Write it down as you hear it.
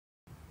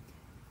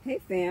Hey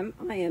fam,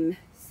 I am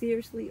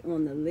seriously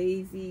on the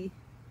lazy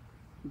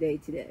day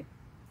today.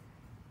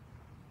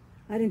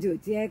 I didn't do a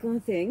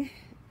daggone thing.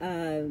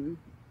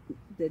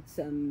 That's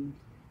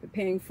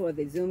preparing for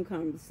the Zoom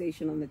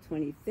conversation on the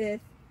 25th.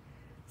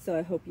 So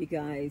I hope you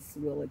guys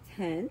will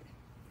attend.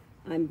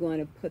 I'm going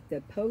to put the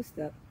post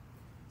up.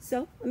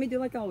 So let me do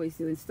like I always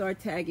do and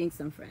start tagging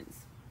some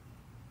friends.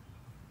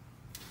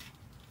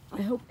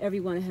 I hope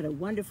everyone had a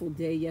wonderful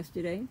day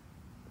yesterday.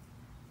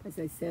 As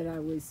I said, I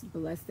was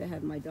blessed to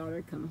have my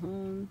daughter come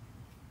home.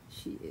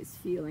 She is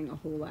feeling a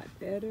whole lot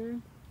better.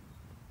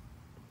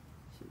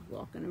 She's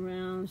walking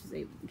around. She's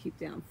able to keep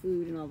down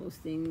food and all those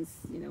things,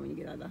 you know, when you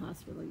get out of the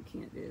hospital, you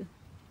can't do.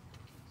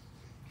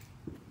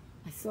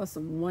 I saw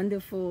some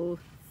wonderful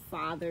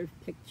father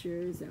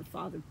pictures and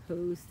father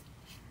posts.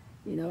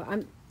 You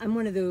know, I'm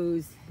one of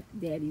those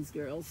daddy's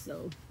girls,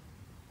 so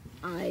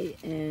I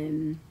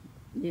am,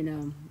 you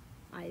know,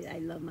 I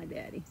love my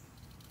daddy.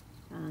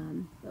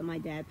 But my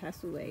dad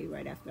passed away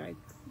right after I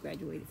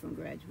graduated from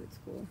graduate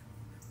school.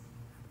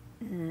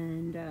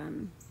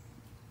 And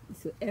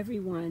so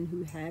everyone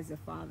who has a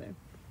father,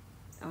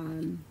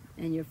 and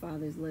your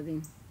father's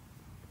living,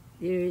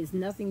 there is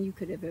nothing you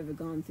could have ever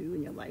gone through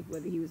in your life,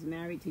 whether he was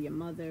married to your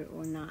mother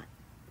or not.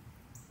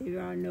 There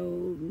are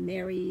no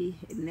Mary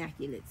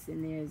Immaculates,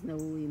 and there's no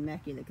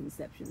Immaculate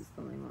Conceptions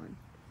going on.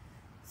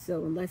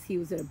 So unless he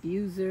was an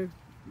abuser,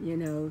 you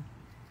know,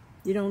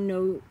 you don't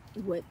know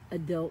what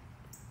adult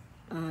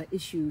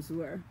issues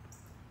were.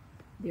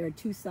 There are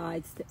two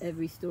sides to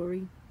every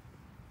story,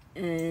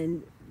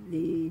 and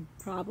the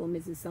problem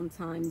is that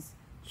sometimes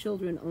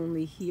children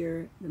only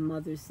hear the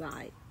mother's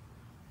side,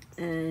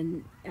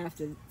 and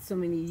after so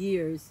many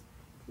years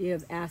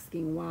of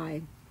asking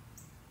why,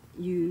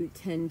 you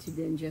tend to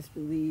then just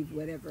believe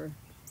whatever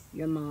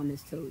your mom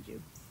has told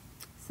you.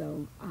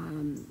 So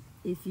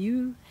if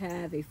you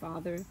have a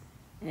father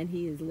and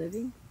he is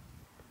living,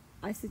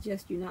 I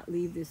suggest you not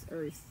leave this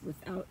earth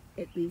without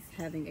at least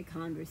having a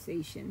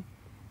conversation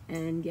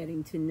and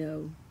getting to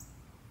know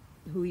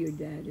who your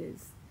dad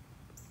is.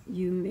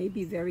 You may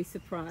be very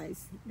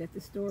surprised that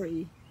the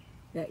story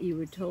that you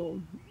were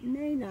told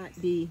may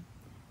not be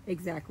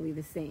exactly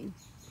the same.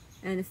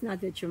 And it's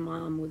not that your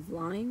mom was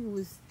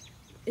lying,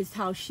 it's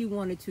how she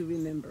wanted to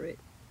remember it.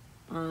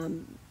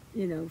 You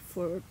know,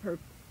 for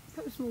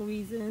personal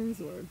reasons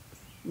or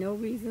no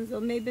reasons, or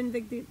maybe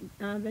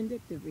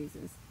vindictive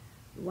reasons.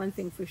 One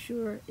thing for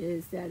sure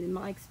is that in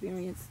my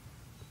experience,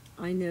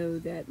 I know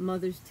that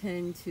mothers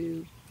tend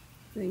to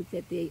think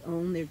that they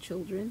own their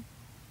children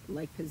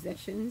like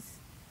possessions.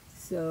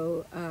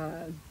 So,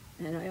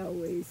 and I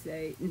always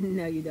say,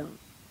 no, you don't.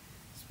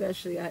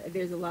 Especially,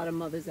 there's a lot of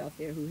mothers out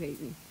there who hate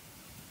me.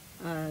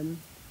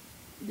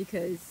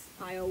 Because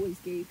I always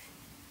gave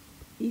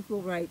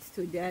equal rights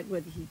to a dad,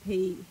 whether he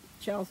paid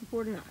child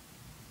support or not.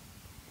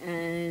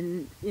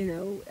 And, you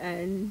know,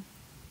 and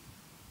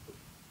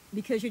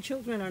because your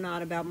children are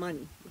not about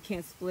money. You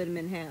can't split them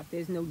in half.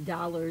 There's no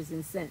dollars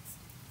and cents.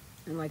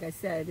 And like I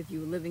said, if you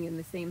were living in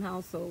the same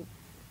household,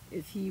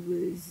 if he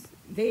was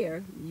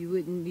there, you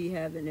wouldn't be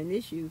having an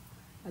issue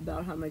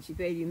about how much he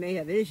paid. You may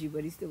have an issue,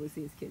 but he still would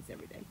see his kids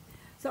every day.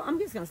 So I'm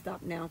just going to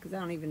stop now because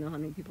I don't even know how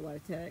many people I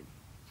tagged.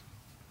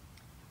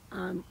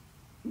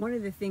 One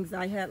of the things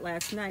I had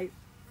last night,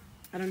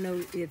 I don't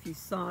know if you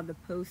saw the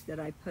post that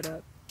I put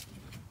up.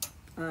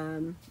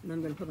 And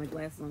I'm going to put my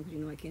glasses on because you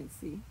know I can't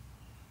see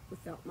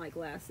without my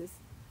glasses.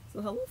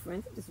 So hello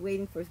friends, I'm just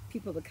waiting for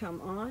people to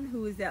come on.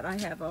 Who is that I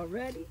have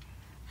already?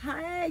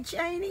 Hey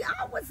Cheney,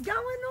 oh, what's going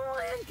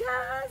on,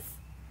 cuz?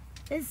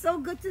 It's so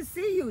good to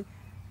see you.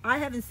 I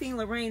haven't seen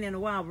Lorraine in a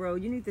while, bro.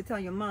 You need to tell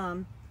your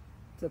mom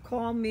to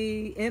call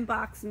me,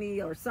 inbox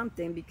me or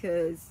something,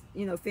 because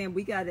you know, fam,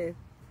 we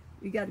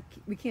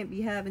can't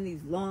be having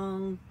these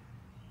long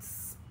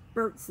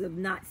spurts of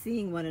not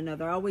seeing one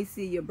another. I always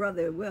see your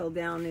brother Will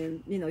down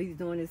in, you know, he's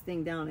doing his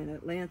thing down in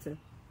Atlanta.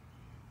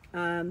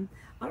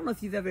 I don't know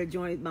if you've ever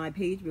joined my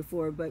page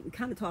before, but we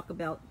kind of talk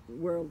about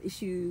world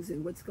issues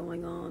and what's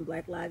going on.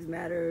 Black Lives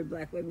Matter,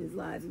 Black Women's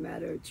Lives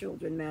Matter,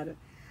 Children Matter.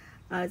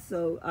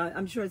 So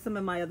I'm sure some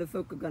of my other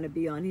folk are going to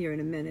be on here in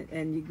a minute.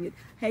 And you can get,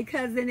 hey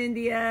cousin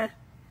India,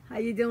 how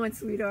you doing,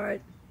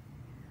 sweetheart?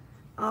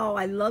 Oh,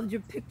 I loved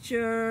your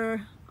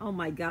picture. Oh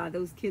my God,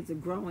 those kids are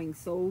growing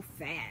so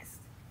fast.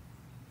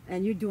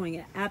 And you're doing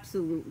an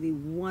absolutely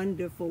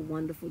wonderful,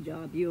 wonderful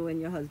job. You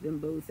and your husband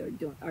both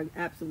are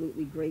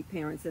absolutely great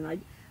parents,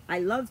 and I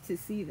love to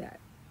see that.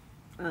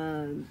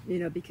 You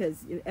know,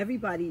 because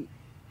everybody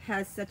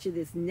has such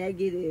this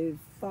negative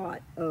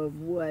thought of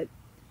what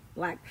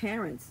black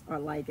parents are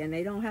like, and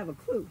they don't have a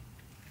clue.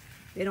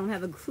 They don't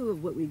have a clue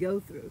of what we go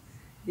through.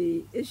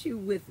 The issue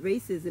with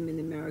racism in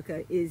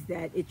America is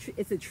that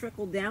it's a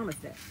trickle-down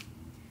effect.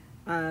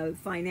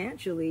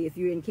 Financially, if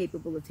you're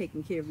incapable of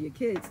taking care of your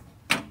kids,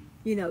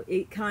 you know,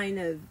 it kind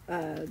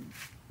of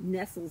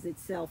nestles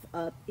itself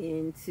up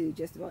into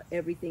just about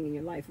everything in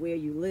your life, where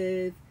you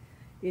live,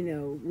 you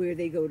know, where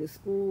they go to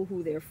school,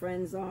 who their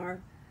friends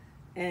are,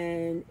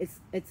 and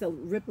it's a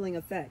rippling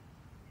effect.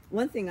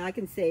 one thing I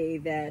can say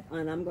that,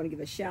 and I'm going to give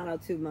a shout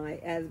out to my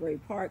Asbury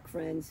Park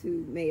friends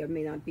who may or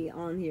may not be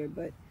on here,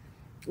 but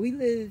we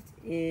lived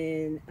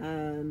in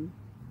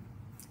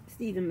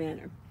Stephen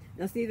Manor.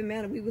 Now, Stephen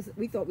Manor,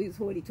 we thought we was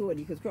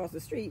hoity-toity because across the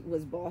street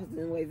was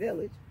Boston Way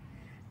Village.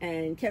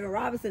 And Kevin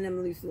Robinson and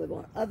them used to live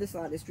on the other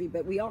side of the street,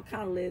 but we all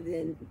kind of lived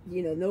in,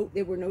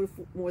 there were no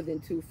more than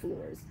 2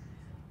 floors.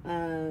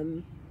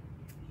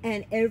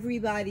 And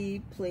everybody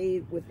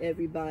played with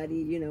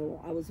everybody.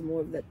 I was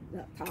more of the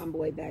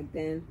tomboy back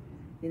then.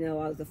 I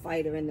was the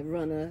fighter and the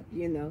runner,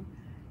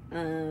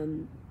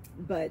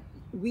 but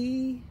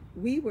we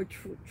were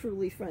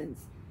truly friends.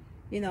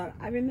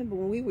 I remember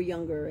when we were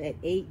younger, at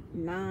 8,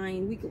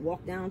 9, we could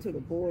walk down to the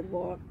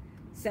boardwalk.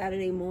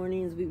 Saturday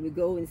mornings, we would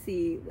go and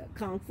see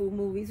kung fu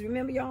movies.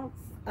 Remember, y'all?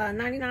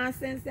 99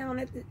 cents down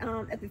at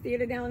the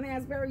theater down in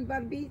Asbury by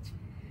the beach.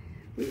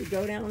 We would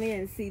go down there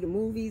and see the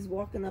movies,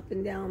 walking up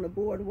and down the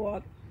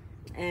boardwalk.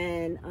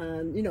 And,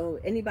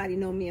 anybody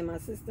know me and my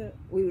sister?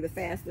 We were the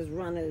fastest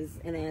runners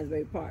in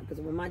Asbury Park.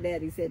 Because when my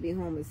daddy said be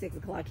home at 6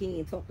 o'clock, he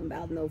ain't talking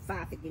about no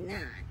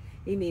 5:59.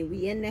 He mean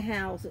we in the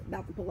house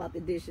about to pull out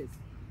the dishes.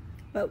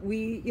 But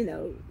we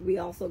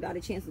also got a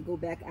chance to go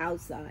back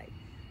outside.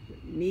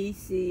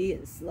 Missy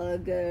and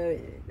Slugger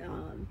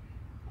and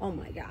oh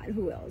my God,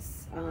 who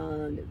else?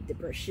 The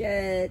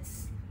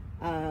Burchettes.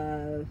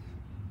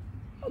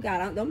 Oh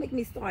God, don't make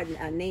me start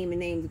naming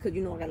names because I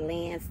got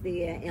Lance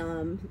there.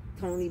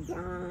 Tony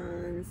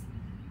Bonds.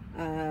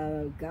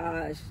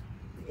 Gosh,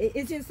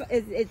 it's just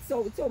it's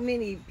so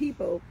many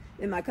people.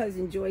 And my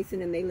cousin Joyce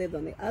and them, they lived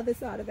on the other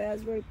side of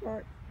Asbury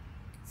Park.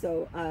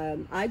 So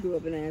I grew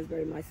up in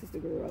Asbury. My sister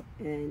grew up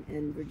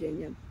in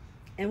Virginia.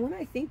 And when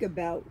I think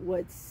about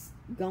what's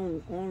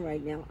going on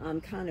right now, I'm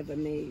kind of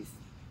amazed.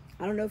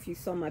 I don't know if you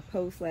saw my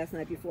post last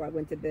night before I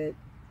went to bed.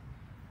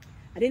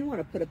 I didn't want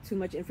to put up too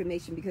much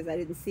information because I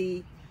didn't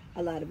see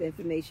a lot of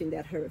information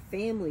that her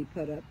family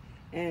put up.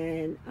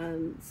 And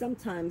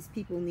sometimes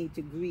people need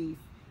to grieve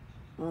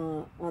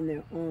on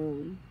their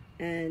own.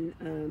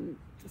 And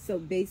so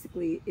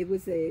basically, it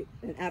was an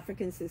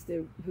African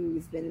sister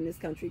who's been in this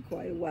country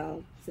quite a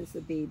while, since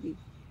a baby.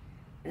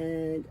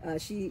 And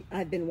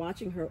I've been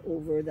watching her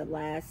over the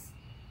last,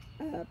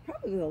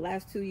 probably the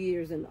last 2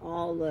 years, and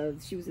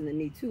she was in the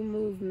Me Too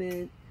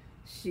movement.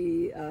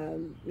 She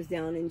was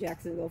down in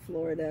Jacksonville,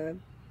 Florida.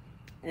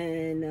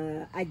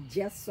 And I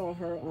just saw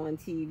her on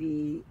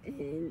TV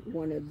in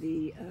one of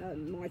the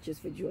marches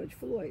for George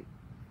Floyd.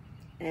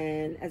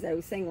 And as I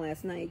was saying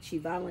last night, she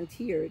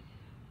volunteered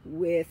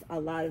with a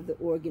lot of the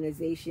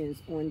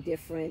organizations on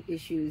different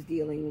issues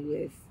dealing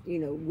with,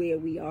 where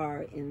we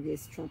are in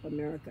this Trump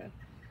America.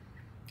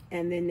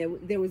 And then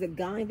there was a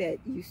guy that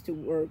used to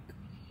work,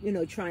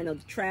 trying to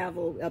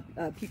travel,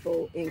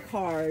 people in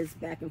cars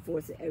back and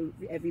forth. So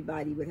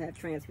everybody would have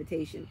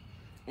transportation.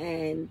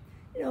 And,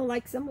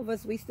 like some of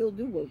us, we still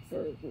do work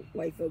for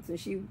white folks. And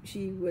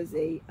she was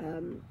a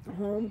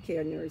home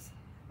care nurse,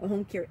 a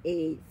home care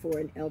aide for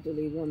an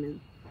elderly woman.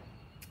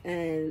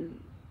 And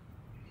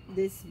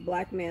this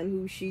black man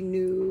who she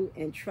knew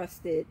and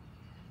trusted,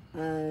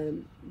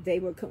 they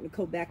were going to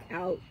go back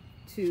out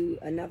to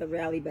another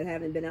rally, but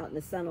haven't been out in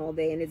the sun all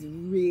day, and it's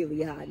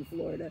really hot in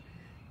Florida.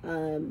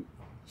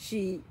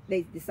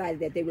 They decided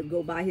that they would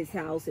go by his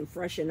house and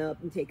freshen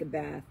up and take a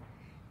bath,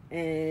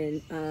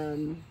 and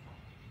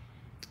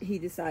he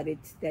decided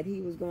that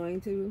he was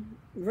going to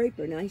rape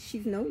her. Now,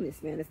 she's known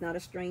this man. It's not a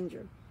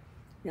stranger.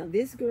 Now,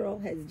 this girl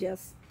has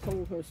just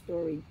told her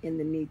story in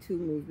the Me Too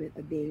movement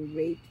of being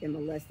raped and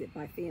molested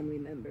by family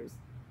members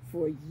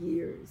for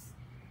years.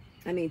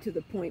 I mean, to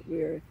the point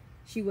where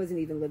she wasn't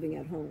even living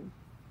at home.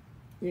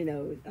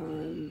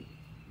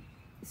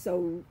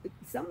 So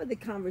some of the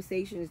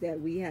conversations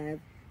that we have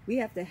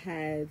to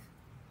have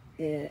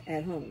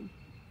at home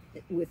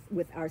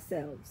with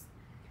ourselves.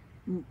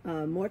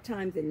 More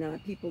times than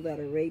not, people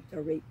that are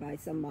raped by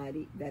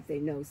somebody that they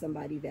know,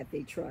 somebody that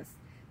they trust.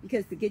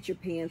 Because to get your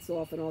pants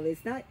off and all this,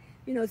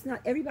 it's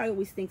not, everybody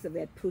always thinks of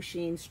that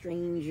pushing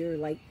stranger,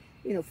 like,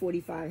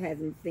 45 has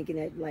them thinking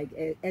that, like,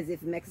 as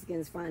if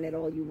Mexicans find that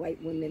all you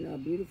white women are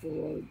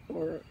beautiful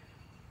or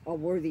are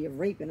worthy of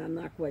raping. I'm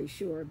not quite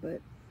sure,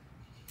 but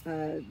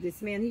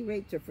this man, he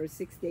raped her for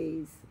 6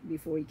 days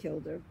before he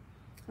killed her.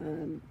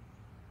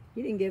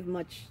 He didn't give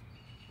much,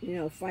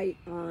 fight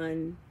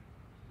on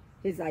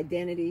his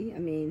identity. I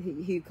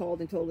mean, he called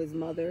and told his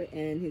mother,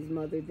 and his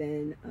mother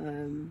then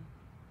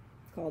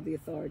called the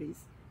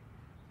authorities.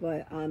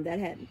 But that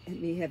had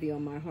me heavy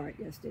on my heart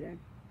yesterday.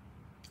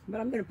 But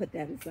I'm going to put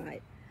that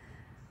aside.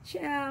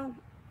 Ciao.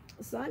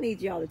 So I need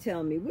y'all to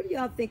tell me, what do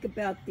y'all think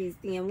about these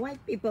damn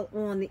white people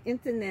on the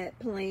internet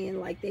playing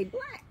like they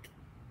black?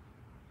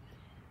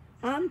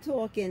 I'm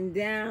talking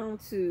down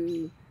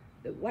to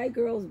the white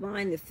girls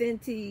buying the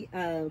Fenty,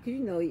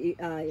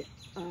 because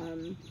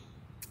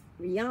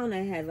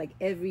Rihanna has like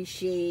every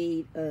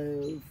shade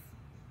of,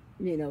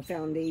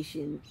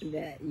 foundation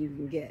that you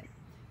can get.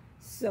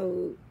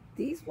 So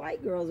these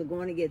white girls are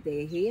going to get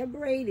their hair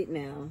braided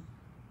now,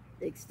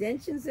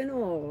 extensions and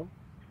all,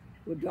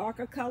 with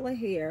darker color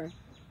hair,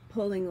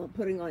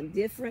 putting on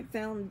different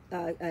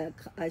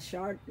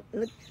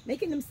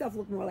making themselves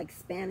look more like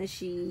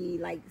Spanishy,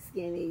 like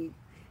skinny,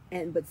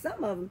 but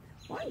some of them,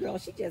 one girl,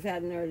 she just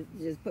had her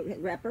just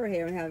wrap her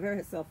hair and have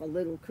herself a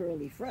little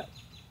curly fro.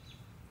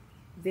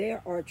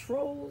 There are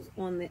trolls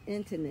on the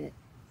internet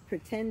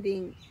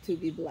pretending to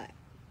be black.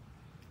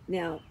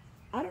 Now,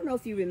 I don't know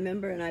if you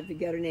remember, and I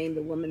forget her name,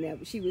 the woman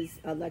that she was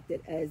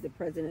elected as the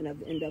president of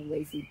the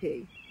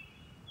NAACP,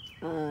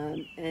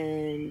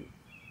 and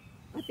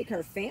I think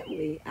her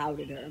family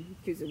outed her.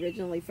 She was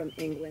originally from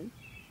England,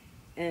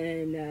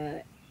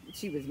 and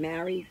she was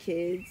married,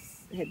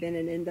 kids, had been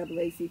in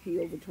NAACP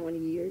over 20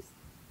 years,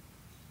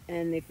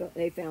 and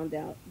they found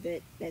out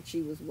that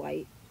she was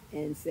white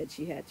and said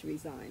she had to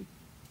resign.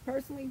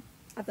 Personally,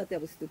 I thought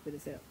that was stupid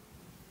as hell.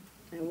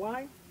 And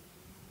why?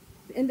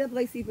 The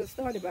NAACP was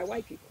started by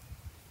white people.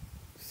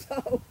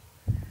 So,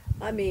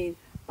 I mean,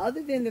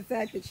 other than the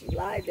fact that she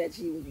lied that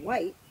she was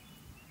white,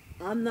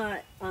 I'm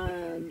not...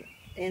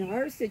 in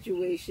her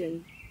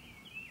situation,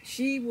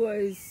 she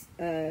was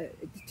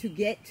to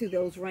get to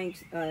those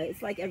ranks.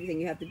 It's like everything;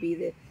 you have to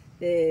be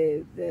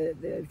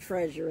the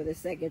treasurer, the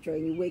secretary,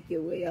 and you work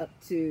your way up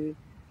to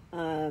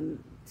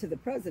the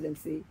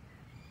presidency.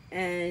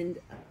 And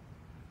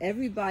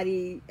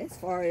everybody, as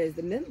far as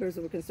the members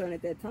who were concerned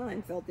at that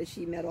time, felt that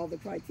she met all the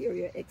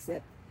criteria,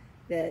 except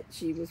that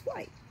she was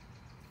white.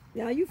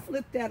 Now you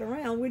flip that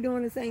around; we're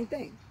doing the same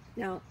thing.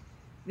 Now,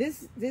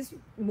 this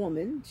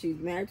woman, she's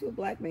married to a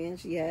black man.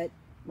 She had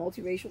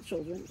multiracial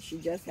children. She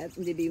just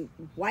happened to be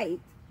white,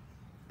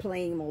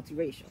 playing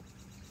multiracial.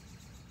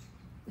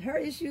 Her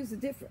issues are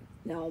different.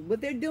 Now, what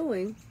they're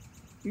doing,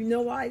 you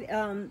know why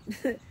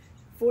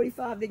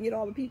 45 didn't get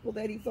all the people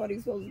that he thought he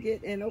was supposed to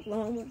get in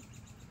Oklahoma?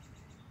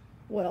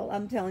 Well,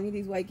 I'm telling you,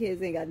 these white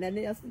kids ain't got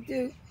nothing else to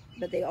do,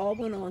 but they all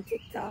went on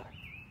TikTok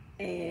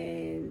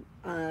and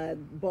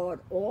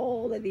bought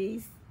all of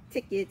these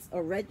tickets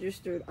or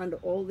registered under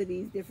all of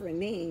these different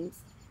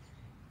names.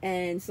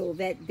 And so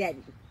that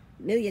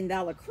million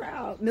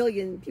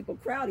people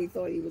crowd he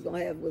thought he was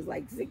going to have was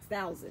like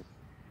 6,000.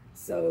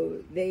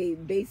 So they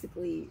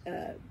basically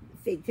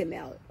faked him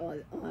out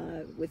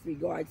with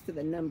regards to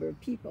the number of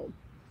people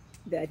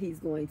that he's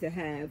going to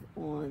have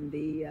on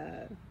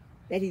the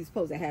that he's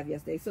supposed to have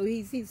yesterday. So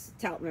he's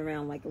touting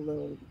around like a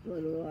little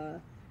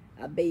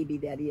a baby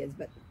that he is.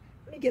 But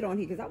let me get on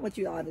here because I want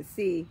you all to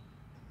see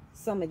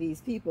some of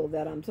these people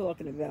that I'm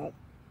talking about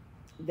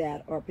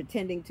that are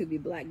pretending to be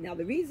black. Now,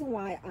 the reason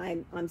why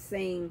I'm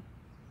saying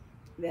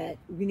that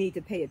we need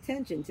to pay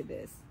attention to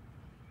this,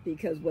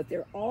 because what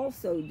they're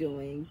also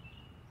doing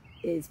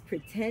is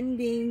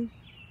pretending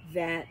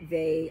that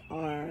they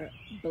are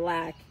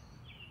black,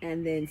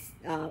 and then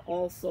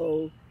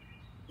also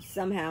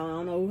somehow, I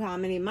don't know how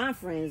many of my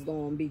friends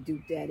gonna be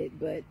duped at it,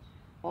 but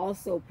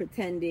also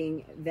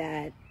pretending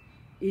that,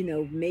 you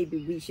know,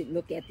 maybe we should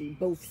look at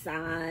both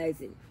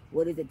sides and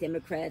what has the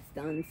Democrats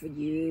done for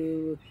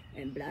you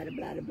and blah,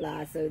 blah, blah,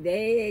 blah. So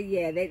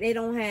they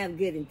don't have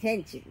good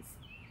intentions.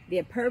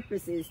 Their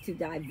purpose is to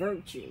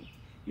divert you.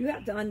 You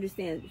have to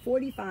understand,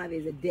 45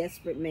 is a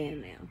desperate man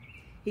now.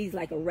 He's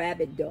like a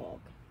rabid dog.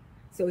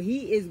 So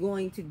he is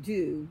going to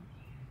do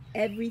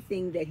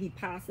everything that he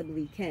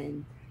possibly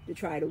can to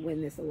try to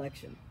win this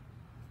election.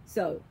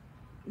 So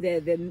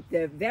the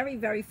very,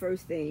 very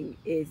first thing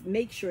is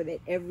make sure that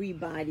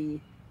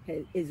everybody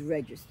is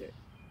registered.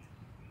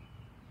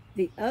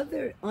 The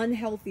other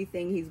unhealthy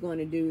thing he's going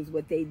to do is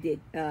what they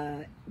did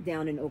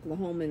down in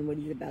Oklahoma and what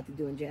he's about to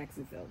do in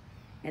Jacksonville.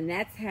 And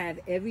that's have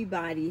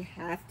everybody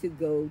have to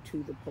go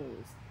to the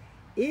polls.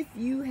 If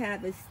you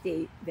have a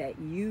state that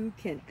you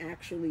can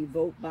actually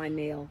vote by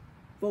mail,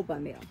 vote by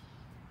mail.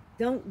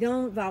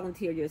 Don't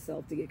volunteer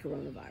yourself to get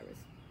coronavirus.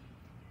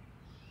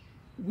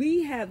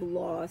 We have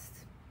lost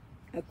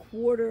a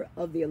quarter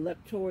of the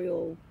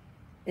electoral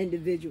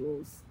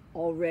individuals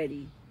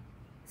already.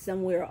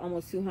 Somewhere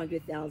almost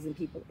 200,000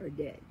 people are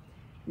dead.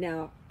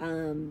 Now,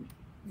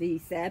 the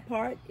sad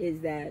part is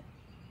that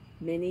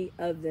many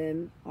of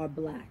them are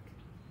black.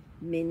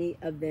 Many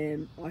of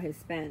them are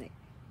Hispanic.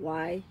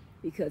 Why?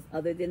 Because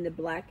other than the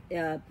black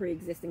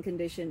pre-existing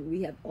condition,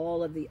 we have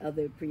all of the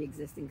other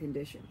pre-existing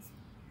conditions.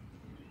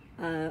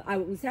 I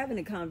was having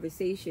a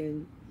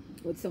conversation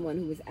with someone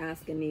who was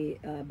asking me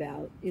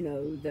about, you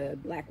know, the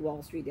Black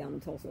Wall Street down in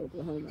Tulsa,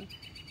 Oklahoma.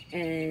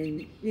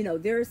 And, you know,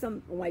 there are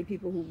some white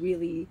people who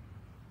really,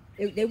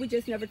 they were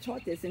just never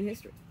taught this in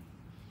history.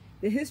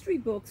 The history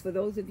books, for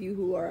those of you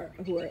who are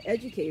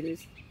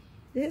educators,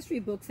 the history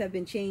books have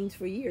been changed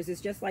for years.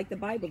 It's just like the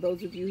Bible.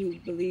 Those of you who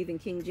believe in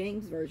King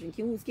James Version,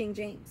 who's King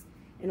James?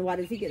 And why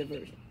does he get a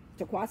version?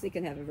 Takwasi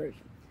can have a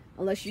version.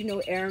 Unless you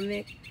know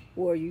Aramaic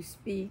or you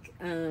speak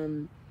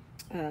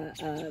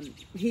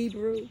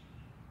Hebrew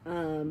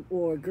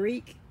or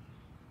Greek,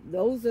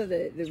 those are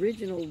the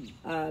original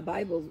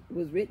Bible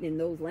was written in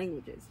those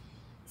languages.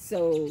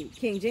 So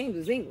King James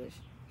was English.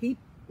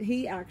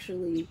 He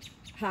actually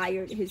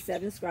hired his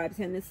 7 scribes,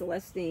 him and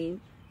Celestine,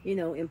 you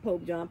know, and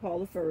Pope John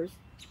Paul I.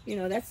 You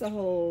know, that's a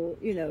whole,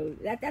 you know,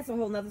 that's a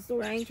whole nother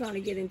story. I ain't trying to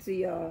get into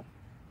your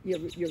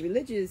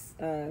religious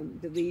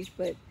beliefs,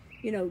 but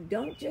You know,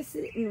 don't just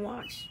sit and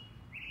watch,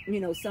 you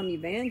know, some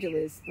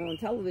evangelist on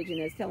television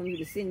that's telling you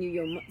to send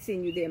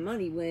you their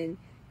money when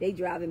they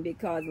driving big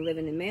cars and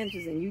living in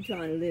mansions, and you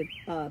trying to live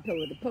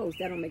pillar to post.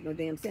 That don't make no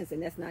damn sense,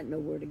 and that's not no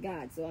word of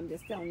God. So I'm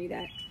just telling you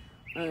that.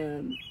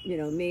 You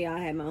know, me, I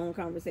have my own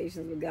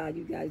conversations with God.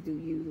 You guys do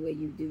you the way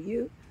you do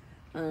you.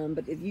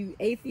 But if you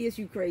atheist,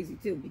 you crazy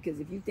too, because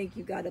if you think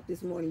you got up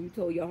this morning, you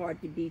told your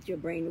heart to beat, your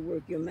brain to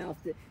work, your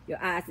mouth to,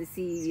 your eyes to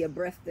see, your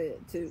breath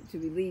to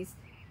release,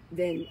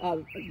 then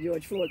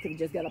George Floyd could have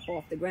just got up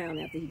off the ground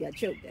after he got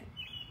choked at.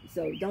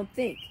 So don't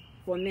think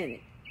for a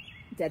minute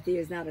that there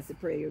is not a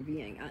superior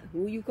being.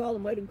 Who you call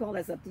him, what you call,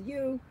 that's up to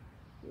you.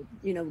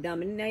 You know,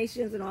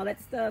 denominations and all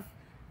that stuff.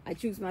 I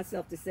choose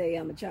myself to say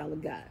I'm a child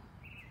of God.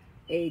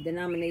 A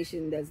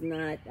denomination does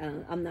not,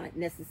 I'm not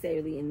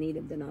necessarily in need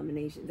of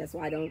denomination. That's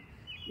why I don't,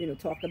 you know,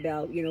 talk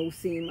about, you know,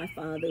 seeing my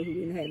Father who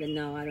in heaven.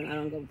 No, I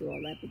don't go through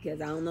all that,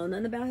 because I don't know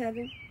nothing about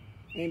heaven.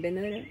 Ain't been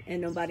there,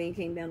 and nobody ain't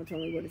came down and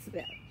told me what it's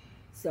about.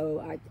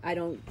 So I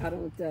don't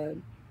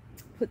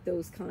put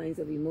those kinds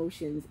of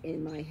emotions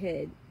in my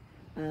head,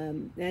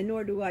 and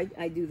nor do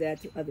I do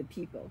that to other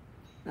people.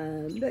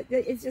 But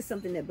it's just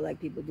something that black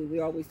people do.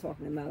 We're always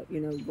talking about,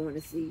 you know,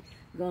 going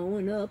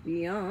up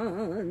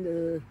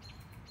beyond.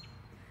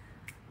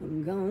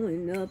 I'm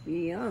going up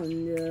beyond,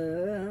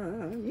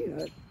 you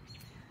know.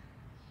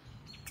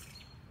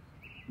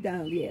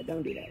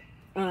 Don't do that.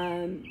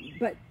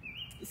 But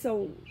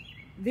so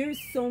there's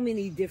so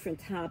many different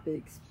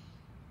topics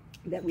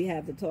that we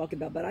have to talk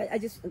about. But I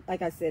just,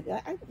 like I said,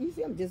 you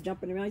see, I'm just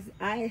jumping around.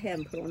 I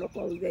haven't put on no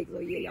clothes today, so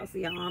yeah, y'all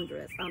see how I'm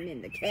dressed. I'm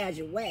in the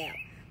casual.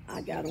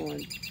 I got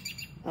on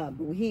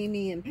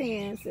bohemian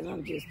pants, and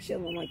I'm just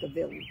chilling like a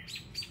villain.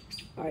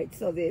 All right,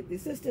 so the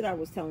sister that I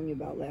was telling you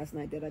about last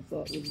night that I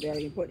thought was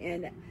very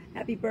important, and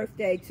happy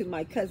birthday to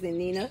my cousin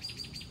Nina.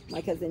 My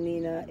cousin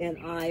Nina and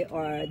I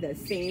are the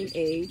same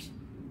age.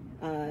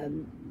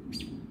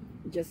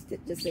 Just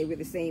say we're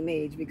the same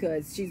age,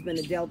 because she's been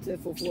a Delta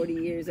for 40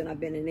 years and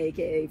I've been an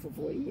AKA for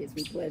 40 years.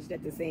 We pledged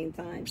at the same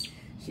time.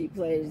 She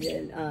pledged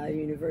at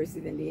University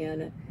of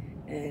Indiana,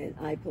 and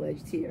I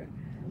pledged here.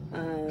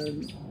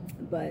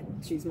 But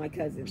she's my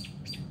cousin.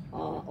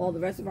 All the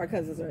rest of our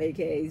cousins are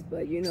AKAs,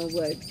 but you know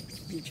what?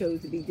 She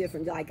chose to be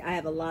different. Like, I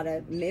have a lot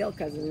of male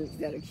cousins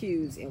that are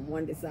Qs, and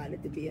one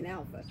decided to be an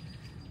alpha.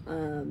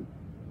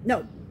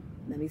 No,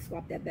 let me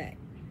swap that back.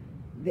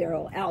 They're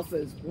all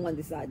alphas. One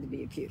decided to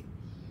be a Q.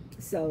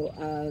 So,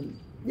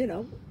 you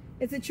know,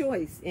 it's a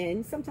choice.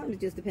 And sometimes it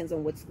just depends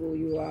on what school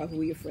you are,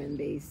 who your friend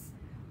base.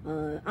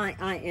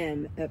 I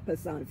am a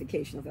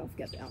personification of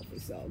Alpha Alpha.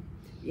 So,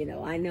 you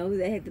know, I know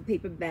they have the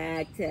paper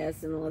bag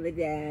test and all of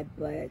that,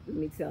 but let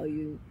me tell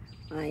you,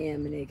 I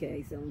am an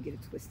AKA, so don't get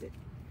it twisted.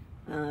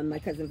 My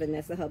cousin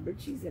Vanessa Hubbard,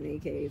 she's an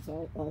AKA. It's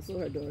also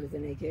her daughter's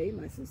an AKA.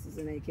 My sister's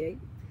an AKA.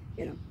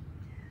 You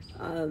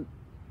know.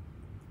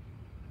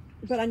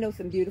 But I know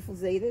some beautiful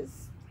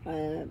Zetas.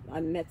 I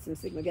met some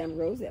Sigma Gamma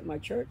Rhos at my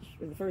church.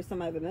 It was the first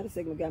time I ever met a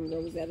Sigma Gamma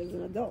Rho was that as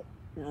an adult.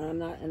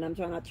 And I'm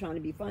not trying to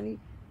be funny.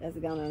 That's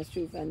the honest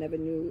truth. I never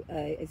knew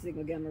a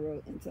Sigma Gamma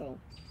Rho until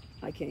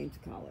I came to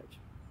college.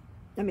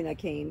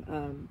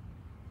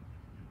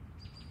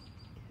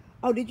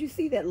 Oh, did you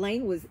see that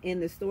Lane was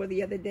in the store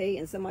the other day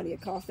and somebody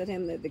accosted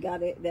him? The guy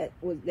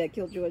that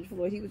killed George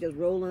Floyd. He was just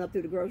rolling up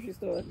through the grocery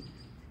store.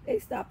 They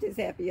stopped his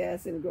happy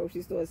ass in the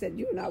grocery store and said,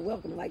 "You're not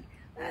welcome." Like,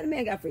 the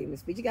man got freedom of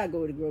speech. You got to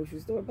go to the grocery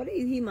store. But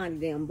he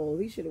minded damn bowl.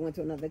 He should have went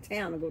to another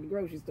town and go to the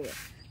grocery store.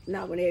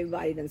 Not when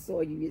everybody done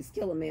saw you just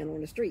kill a man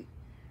on the street.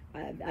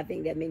 I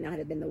think that may not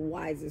have been the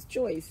wisest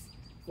choice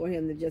for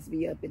him to just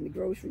be up in the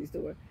grocery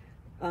store.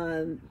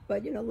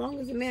 But, you know, long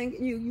as a man,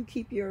 you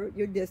keep your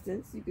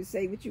distance. You can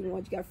say what you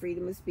want. You got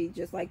freedom of speech.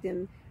 Just like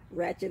them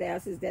ratchet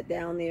asses that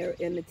down there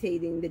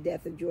imitating the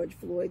death of George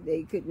Floyd.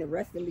 They couldn't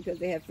arrest them because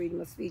they have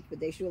freedom of speech, but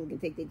they surely can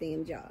take their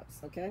damn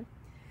jobs, okay?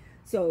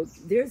 So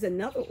there's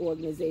another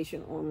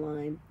organization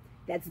online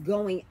that's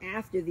going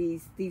after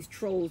these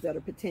trolls that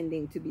are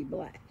pretending to be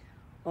black,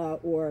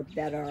 or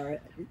that are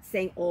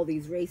saying all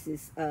these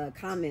racist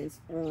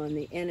comments on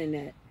the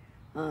internet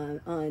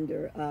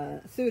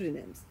under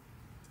pseudonyms.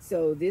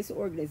 So this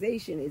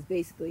organization is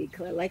basically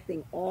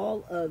collecting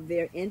all of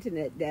their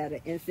internet data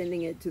and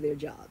sending it to their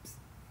jobs.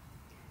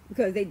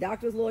 Because they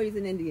doctors, lawyers,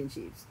 and Indian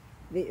chiefs.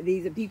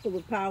 These are people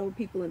of power,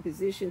 people in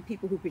position,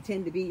 people who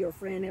pretend to be your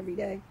friend every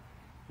day.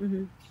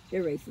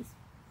 They're racist.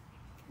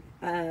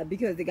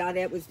 Because the guy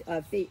that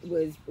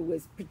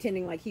was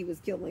pretending like he was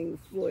killing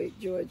Floyd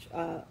George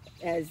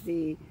as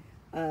the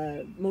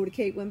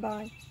motorcade went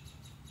by,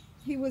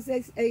 he was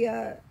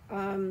a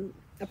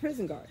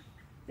prison guard.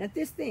 Now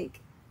just think,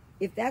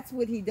 if that's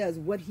what he does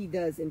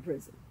in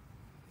prison.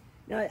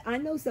 Now I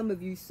know some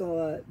of you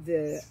saw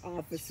the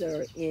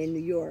officer in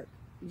New York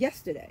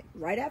yesterday,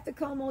 right after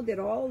Como did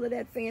all of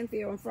that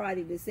fanfare on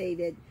Friday to say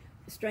that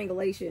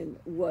strangulation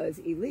was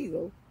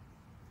illegal.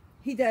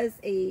 He does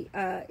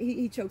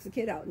he chokes a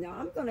kid out. Now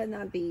I'm gonna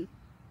not be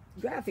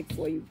graphic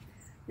for you.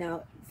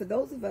 Now for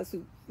those of us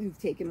who've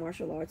taken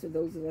martial arts, or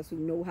those of us who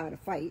know how to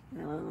fight,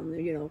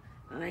 you know,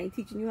 I ain't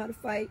teaching you how to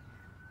fight.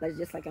 That's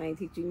just like I ain't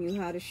teaching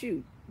you how to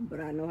shoot, but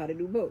I know how to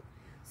do both.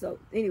 So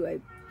anyway,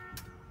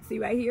 see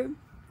right here?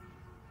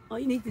 All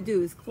you need to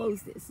do is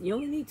close this. You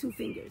only need 2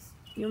 fingers.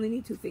 You only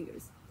need 2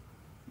 fingers.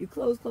 You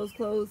close, close,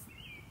 close.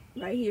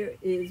 Right here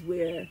is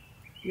where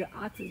your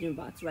oxygen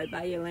box, right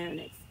by your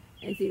larynx.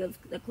 And see,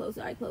 the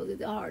closer I close it,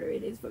 the harder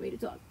it is for me to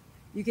talk.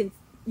 You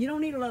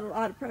don't need a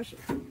lot of pressure.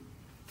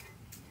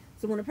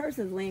 So when a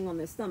person is laying on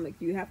their stomach,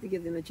 you have to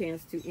give them a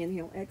chance to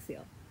inhale,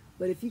 exhale.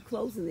 But if you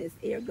closing this,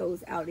 air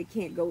goes out. It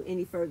can't go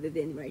any further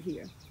than right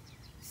here.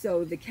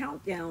 So the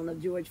countdown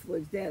of George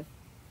Floyd's death,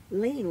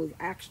 Lane was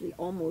actually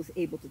almost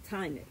able to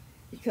time it.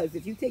 Because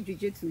if you take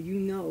jiu-jitsu, you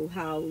know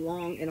how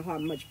long and how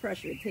much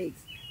pressure it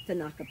takes to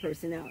knock a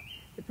person out.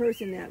 The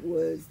person that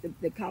was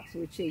the cops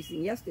were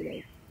chasing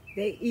yesterday,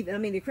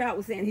 the crowd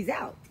was saying, he's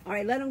out. All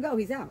right, let him go.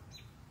 He's out.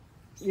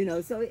 You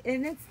know,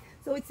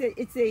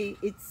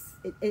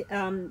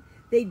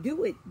 they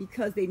do it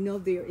because they know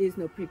there is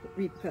no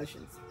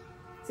repercussions.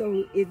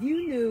 So if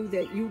you knew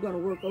that you were going to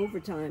work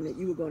overtime, that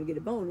you were going to get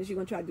a bonus, you're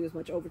going to try to do as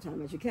much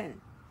overtime as you can.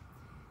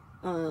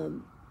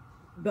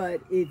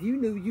 But if you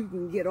knew you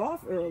can get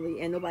off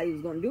early and nobody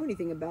was going to do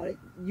anything about it,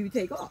 you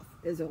take off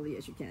as early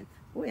as you can.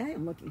 Boy, I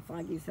am looking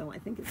foggy as hell. I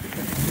think it's because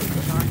it's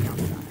so dark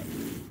outside.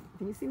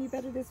 Can you see me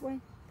better this way?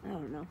 I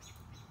don't know.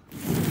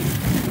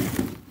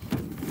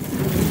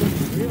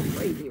 I'm real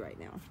crazy right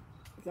now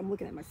because I'm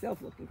looking at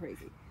myself looking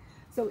crazy.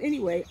 So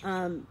anyway,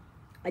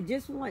 I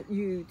just want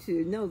you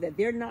to know that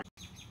they're not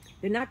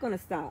going to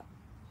stop.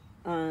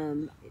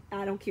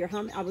 I don't care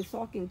how. I was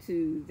talking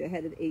to the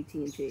head of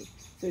AT&T.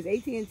 So it's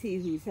AT&T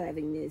who's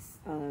having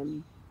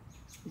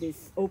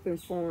this open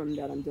forum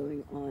that I'm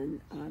doing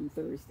on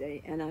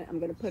Thursday, and I'm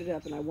going to put it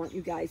up, and I want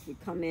you guys to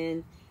come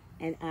in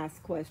and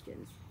ask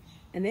questions.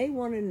 And they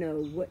want to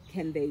know, what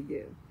can they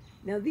do?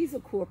 Now, these are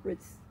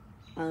corporates.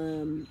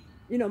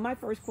 You know, my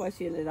first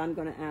question that I'm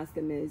going to ask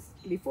them is,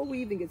 before we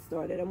even get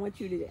started, I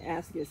want you to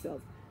ask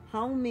yourself,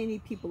 how many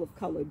people of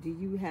color do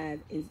you have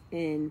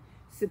in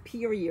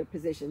superior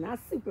position, not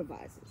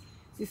supervisors?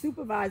 See,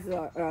 supervisors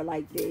are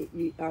like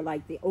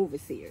the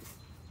overseers.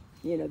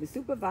 You know, the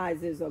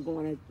supervisors are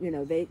going to, you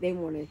know, they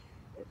want to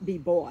be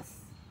boss,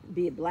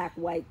 be it black,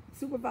 white.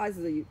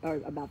 Supervisors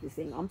are about the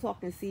same. I'm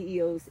talking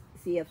CEOs,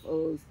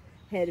 CFOs,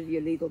 head of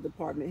your legal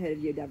department, head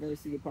of your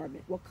diversity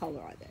department. What color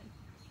are they?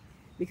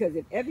 Because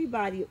if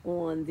everybody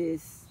on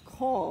this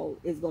call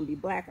is going to be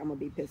black, I'm going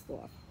to be pissed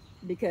off.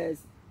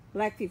 Because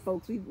black people,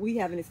 folks, we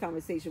having this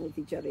conversation with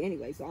each other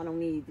anyway, so I don't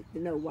need to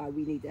know why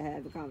we need to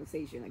have the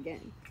conversation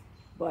again.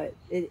 But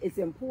it's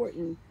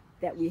important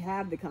that we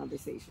have the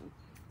conversation.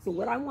 So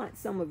what I want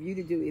some of you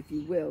to do, if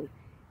you will,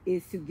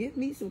 is to give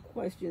me some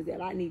questions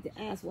that I need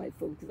to ask white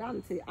folks.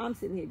 Because I'm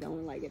sitting here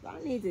going, like, if I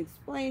need to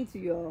explain to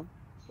y'all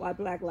why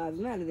Black Lives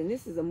Matter, then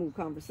this is a moot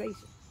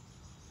conversation.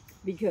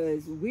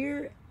 Because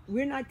we're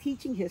not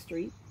teaching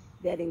history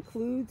that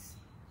includes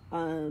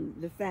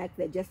the fact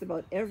that just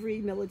about every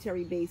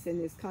military base in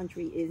this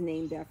country is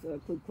named after a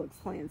Ku Klux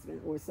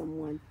Klansman or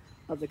someone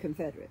of the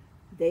Confederate.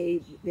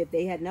 If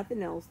they had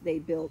nothing else, they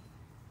built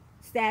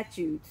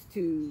statutes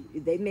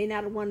they may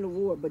not have won the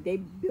war, but they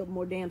built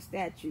more damn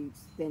statutes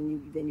than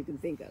you can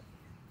think of.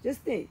 Just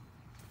think,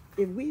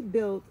 if we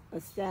built a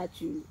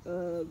statue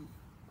of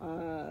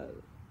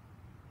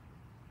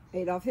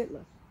Adolf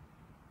Hitler,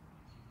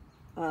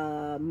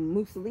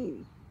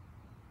 Mussolini,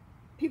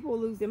 people will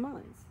lose their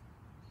minds.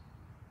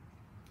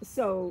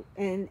 So,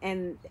 and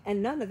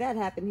none of that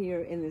happened here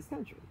in this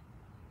country.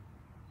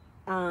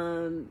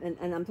 And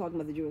I'm talking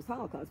about the Jewish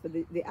Holocaust, but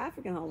the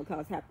African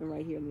Holocaust happened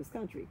right here in this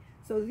country.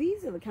 So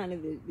these are the kind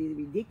of the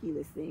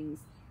ridiculous things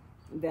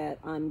that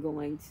I'm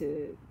going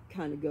to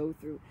kind of go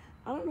through.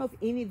 I don't know if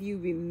any of you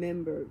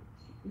remember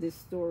this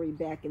story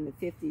back in the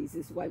 50s.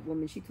 This white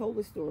woman, she told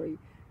a story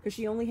because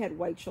she only had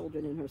white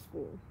children in her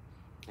school.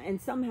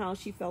 And somehow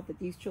she felt that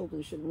these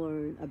children should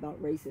learn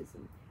about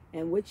racism.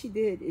 And what she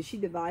did is she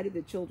divided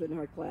the children in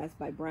her class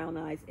by brown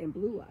eyes and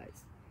blue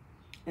eyes.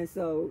 And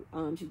so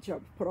she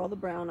put all the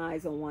brown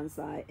eyes on one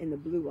side and the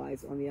blue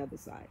eyes on the other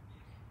side.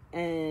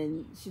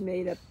 And she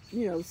made up,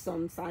 you know,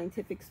 some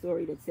scientific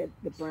story that said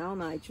the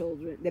blue-eyed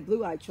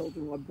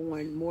children were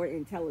born more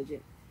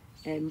intelligent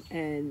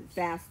and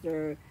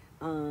faster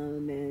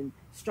and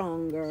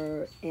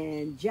stronger.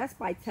 And just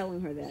by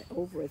telling her that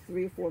over a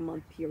 3 or 4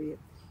 month period,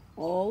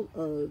 all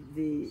of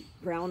the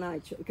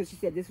brown-eyed children, because she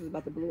said this was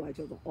about the blue-eyed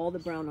children, all the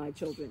brown-eyed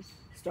children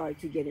started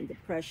to get in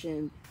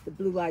depression. The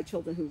blue-eyed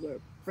children who were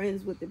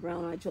friends with the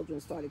brown-eyed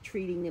children started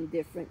treating them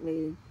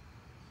differently.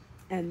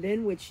 And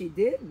then what she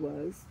did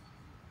was,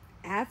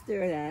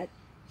 after that,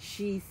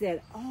 she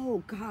said,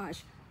 oh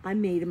gosh, I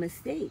made a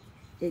mistake.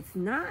 It's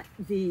not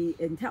the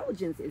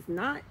intelligence, it's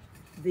not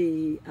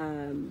the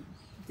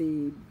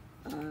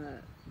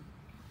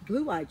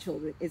blue-eyed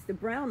children, it's the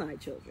brown-eyed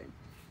children.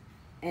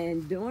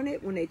 And doing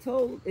it, when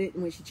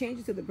she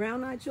changed it to the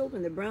brown-eyed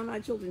children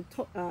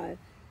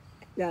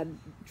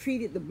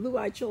treated the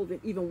blue-eyed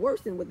children even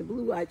worse than what the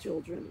blue-eyed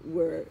children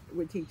were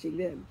teaching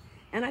them.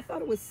 And I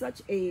thought it was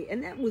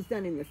and that was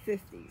done in the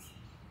 50s,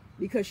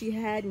 because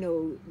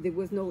there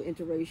was no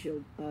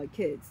interracial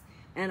kids.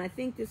 And I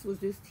think this was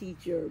this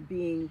teacher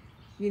being,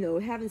 you know,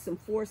 having some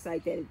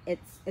foresight that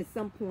at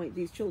some point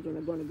these children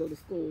are going to go to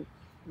school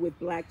with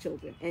black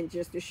children, and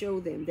just to show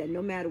them that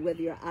no matter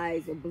whether your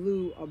eyes are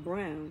blue or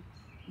brown,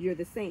 you're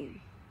the same.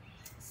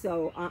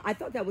 So I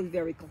thought that was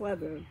very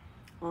clever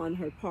on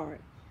her part.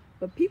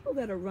 But people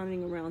that are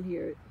running around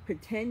here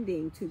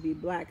pretending to be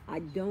black, I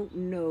don't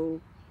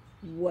know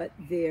what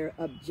their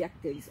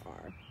objectives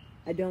are.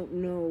 I don't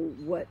know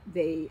what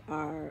they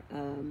are,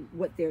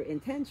 what their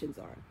intentions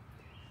are.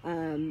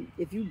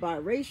 If you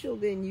biracial,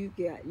 then you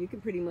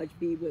can pretty much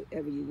be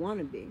whatever you want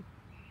to be.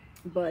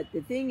 But the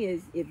thing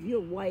is, if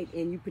you're white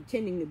and you're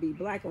pretending to be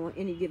black on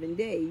any given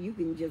day, you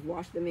can just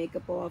wash the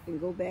makeup off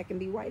and go back and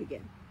be white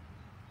again.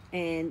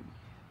 And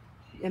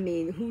I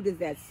mean, who does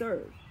that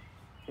serve?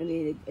 I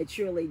mean, it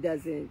surely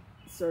doesn't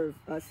serve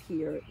us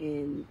here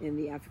in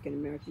the African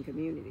American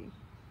community.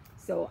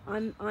 So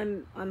I'm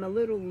a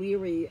little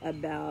leery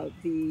about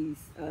these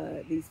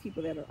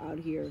people that are out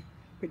here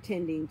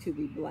pretending to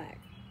be black.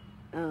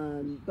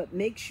 But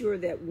make sure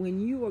that when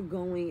you are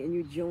going and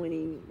you're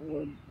joining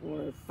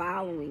or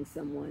following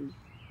someone,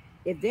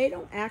 if they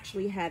don't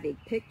actually have a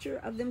picture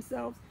of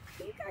themselves,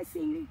 can you guys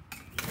see me?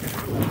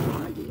 I look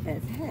foggy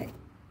as heck.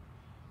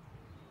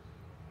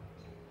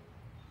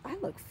 I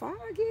look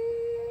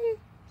foggy.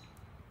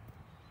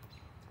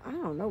 I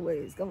don't know what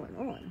is going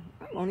on.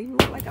 I don't even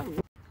look like I'm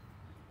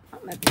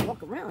gonna have to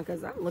walk around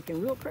because I'm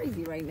looking real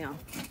crazy right now.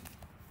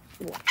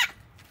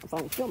 If I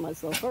don't kill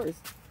myself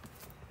first.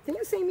 Can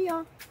you see me,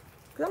 y'all?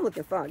 Because I'm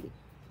looking foggy.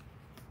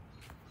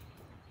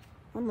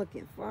 I'm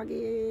looking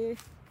foggy.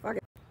 Foggy.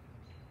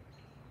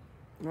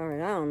 All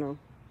right, I don't know.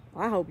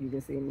 I hope you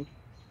can see me.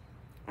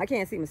 I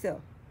can't see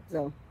myself.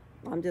 So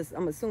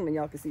I'm assuming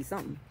y'all can see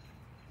something.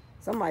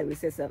 Somebody would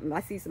say something. I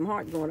see some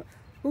hearts going up.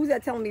 Who's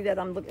that telling me that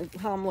I'm looking,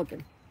 how I'm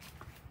looking?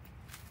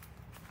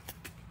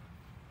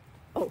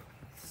 Oh,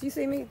 you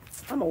see me?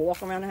 I'm going to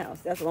walk around the house.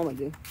 That's what I'm going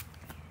to do.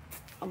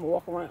 I'm going to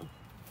walk around.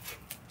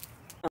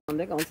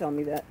 They're going to tell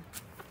me that.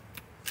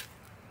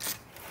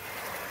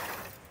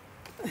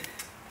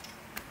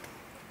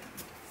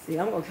 See,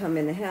 I'm going to come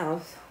in the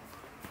house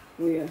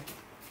where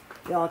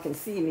y'all can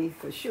see me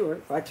for sure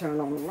if I turn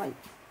on the light.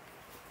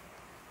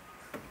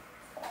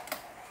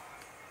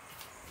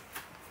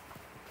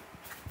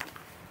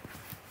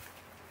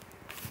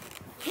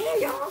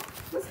 Hey, y'all.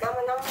 What's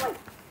going on?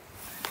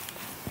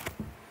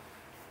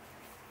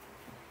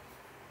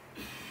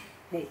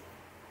 Hey.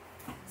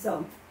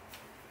 So,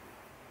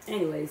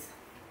 anyways,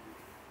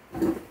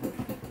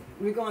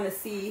 we're going to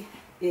see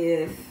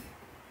if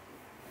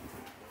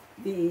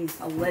these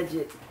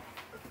alleged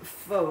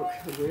folk,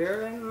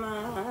 where am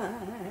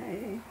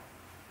I?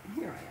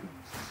 Here I am.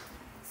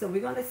 So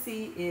we're going to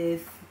see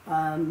if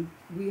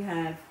we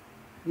have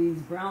these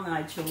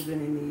brown-eyed children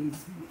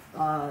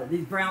and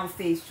these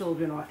brown-faced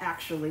children are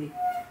actually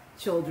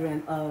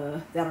children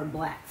that are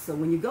black. So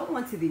when you go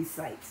onto these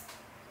sites,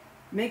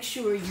 make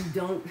sure you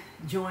don't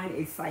join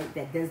a site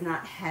that does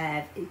not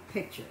have a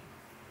picture,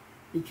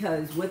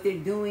 because what they're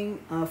doing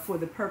for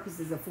the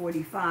purposes of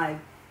 45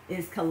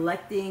 is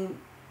collecting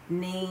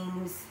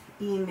names,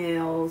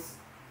 emails,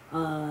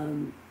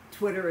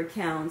 Twitter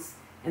accounts,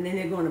 and then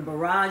they're going to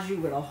barrage you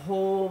with a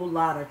whole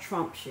lot of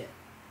Trump shit.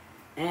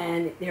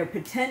 And they're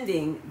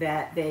pretending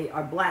that they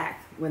are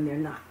black when they're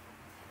not.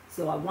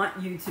 So I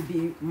want you to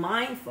be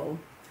mindful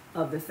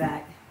of the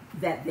fact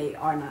that they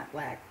are not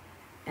black,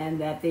 and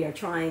that they are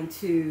trying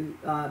to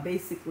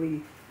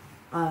basically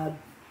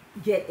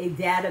get a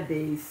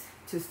database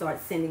to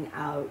start sending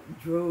out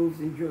droves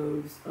and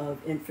droves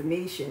of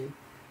information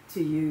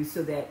to you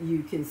so that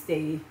you can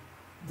stay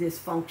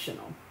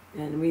dysfunctional.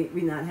 And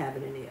we're not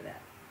having any of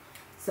that.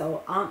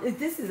 So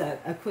this is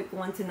a quick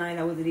one tonight.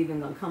 I wasn't even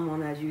going to come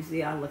on. As you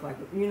see, I look like,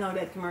 you know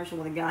that commercial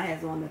where the guy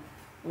has on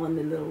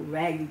the little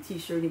raggedy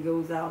t-shirt, he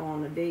goes out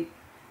on a date?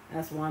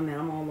 That's why I'm in.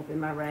 I'm all up in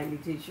my raggedy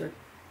t-shirt.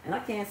 And I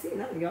can't see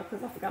none of y'all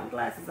because I forgot my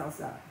glasses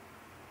outside.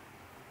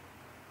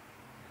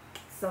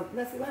 So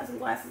let's have some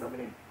glasses over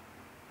there.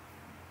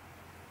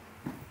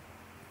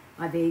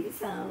 My baby's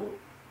home.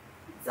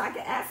 So I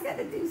can ask her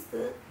to do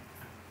stuff.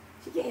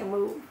 She can't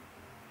move.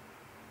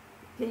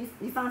 Can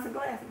you find some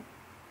glasses?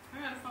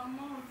 I gotta find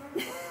more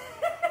first.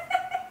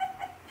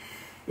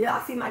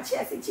 Y'all see my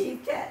Chessie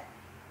Chief cat?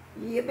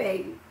 Yeah,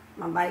 baby.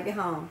 My baby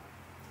home.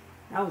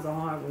 That was a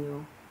hard one,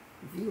 y'all.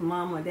 If you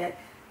mom or dad.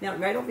 Now,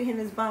 right over here in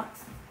this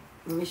box,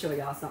 let me show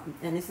y'all something.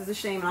 And this is a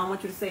shame. I don't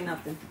want you to say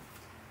nothing.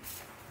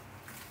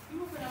 You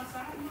move it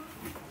outside, Mom?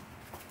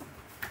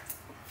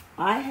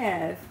 I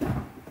have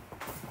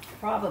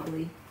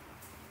probably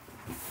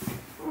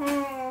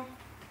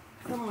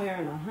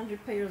somewhere in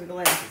 100 pairs of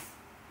glasses.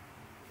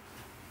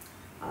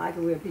 I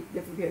can wear a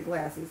different pair of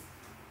glasses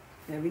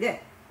every day.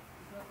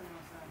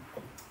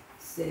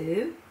 So,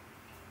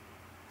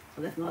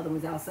 I left my other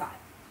ones outside.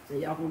 So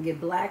y'all gonna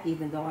get black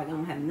even though I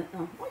don't have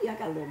nothing. Oh yeah, I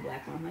got a little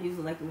black on. I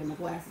usually like to wear my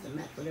glasses and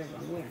match whatever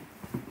I'm wearing.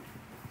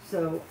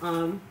 So,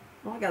 well,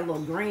 I got a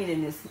little green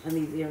in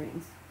these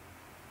earrings.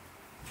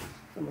 So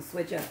I'm gonna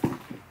switch up. I'm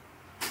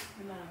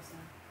not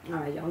outside. All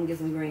right, y'all can get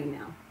some green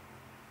now.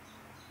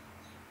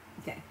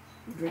 Okay,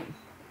 green.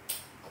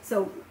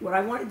 So what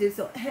I want to do,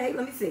 so hey,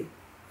 let me see.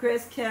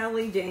 Chris,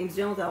 Kelly, James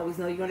Jones, I always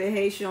know you're going to,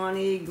 hey,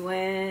 Shawnee,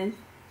 Glenn,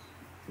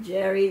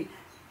 Jerry.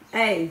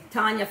 Hey,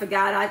 Tanya, I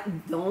forgot,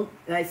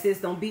 sis,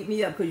 don't beat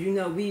me up, because you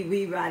know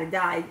we ride or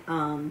die,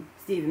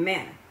 Stephen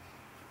Manor.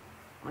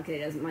 Okay,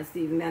 that's my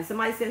Stephen Manor.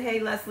 Somebody said,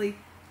 hey, Leslie.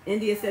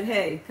 India said,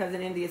 hey.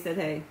 Cousin India said,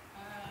 hey.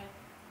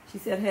 She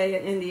said,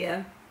 hey,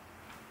 India.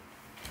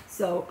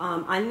 So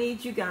I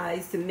need you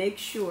guys to make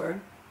sure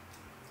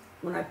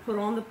when I put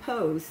on the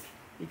post,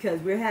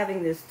 because we're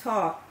having this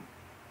talk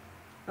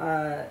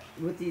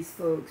with these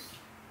folks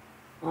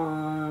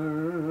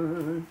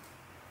on,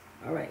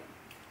 all right.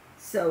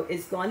 So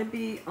it's going to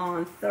be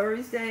on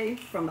Thursday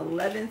from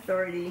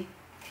 11:30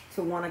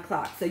 to 1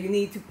 o'clock. So you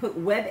need to put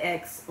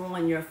WebEx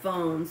on your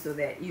phone so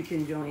that you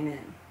can join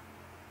in.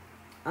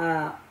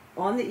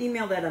 On the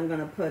email that I'm going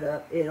to put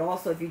up, it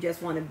also, if you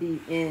just want to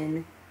be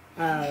in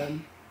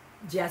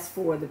just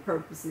for the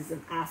purposes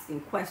of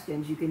asking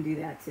questions, you can do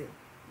that too.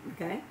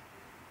 Okay?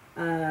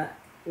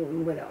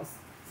 What else?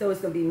 So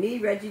it's going to be me,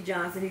 Reggie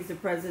Johnson. He's the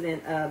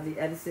president of the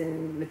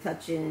Edison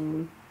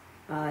Metuchen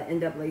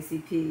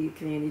NAACP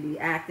community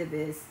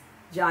activist.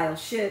 Giles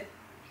Shipp.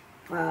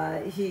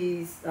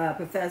 He's a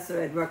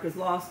professor at Rutgers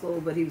Law School,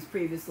 but he was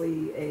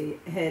previously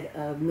a head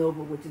of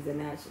NOBLE, which is a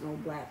national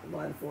black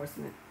law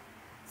enforcement.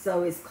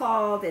 So it's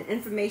called an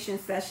information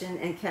session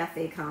and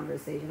cafe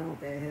conversation. I don't know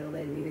what the hell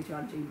that means. They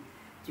try to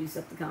juice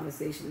up the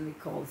conversation and they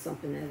call it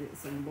something that is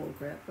some bull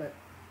crap, but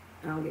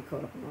I don't get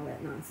caught up in all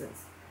that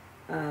nonsense.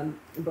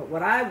 But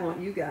what I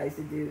want you guys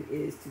to do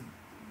is to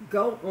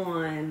go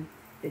on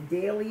the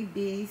Daily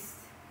Beast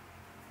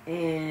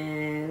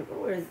and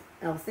where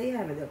else they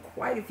have it. There are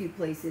quite a few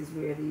places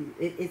where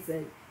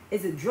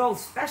it's a drove,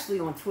 especially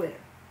on Twitter.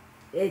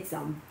 It's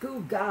a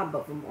goo gob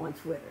of them on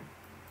Twitter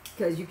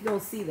because you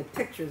don't see the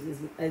pictures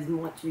as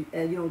much. You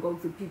don't go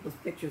through people's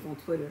pictures on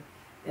Twitter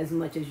as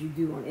much as you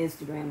do on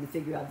Instagram to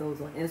figure out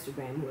those on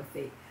Instagram who are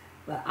fake.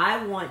 But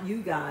I want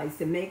you guys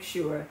to make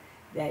sure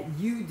that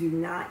you do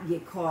not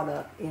get caught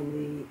up in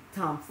the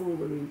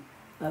tomfoolery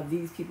of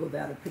these people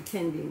that are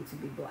pretending to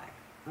be black.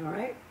 All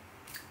right?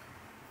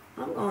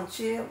 I'm going to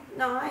chill.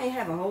 No, I ain't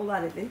have a whole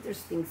lot of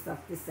interesting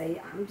stuff to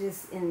say. I'm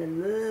just in the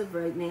love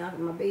right now,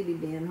 my baby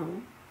being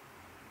home.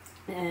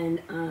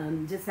 And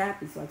I'm just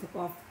happy. So I took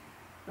off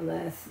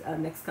the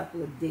next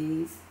couple of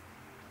days.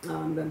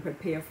 I'm going to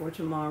prepare for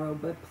tomorrow.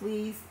 But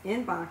please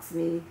inbox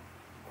me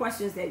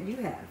questions that you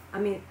have. I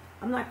mean,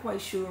 I'm not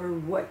quite sure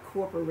what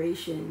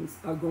corporations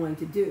are going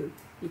to do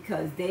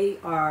because they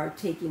are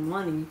taking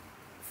money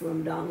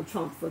from Donald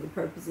Trump for the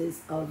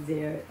purposes of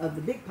the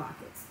big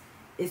pockets.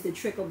 It's the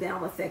trickle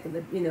down effect of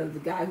the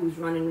guy who's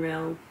running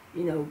around,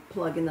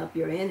 plugging up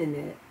your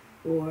internet,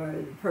 or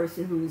the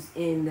person who's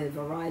in the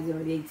Verizon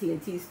or the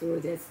AT&T store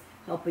that's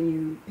helping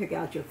you pick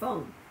out your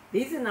phone.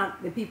 These are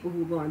not the people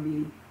who are going to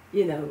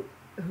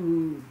be,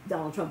 who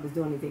Donald Trump is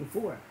doing anything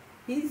for.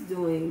 He's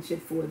doing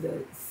shit for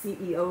the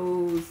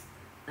CEOs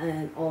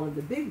and all of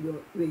the big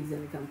wigs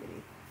in the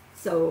company.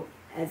 So,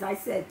 as I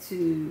said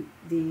to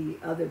the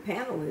other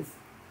panelists,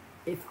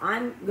 if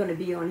I'm going to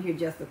be on here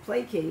just to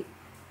placate,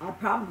 I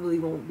probably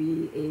won't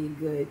be a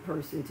good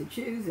person to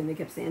choose. And they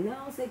kept saying,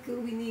 no, say cool,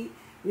 we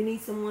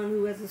need someone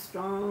who has a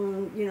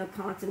strong,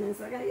 continence.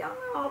 I got, y'all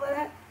know all of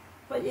that.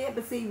 But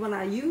see, when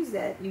I use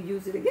that, you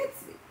use it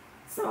against me.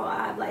 So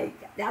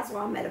that's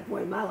why I'm at a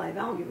point in my life, I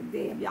don't give a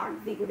damn. Y'all can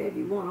think whatever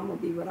you want. I'm going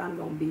to be what I'm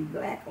going to be.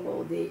 Black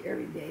all day,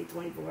 every day,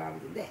 24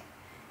 hours a day.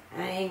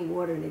 I ain't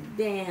watering it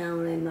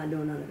down. I'm not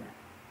doing none of that.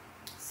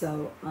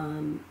 So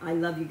I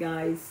love you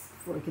guys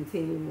for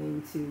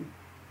continuing to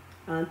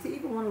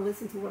even want to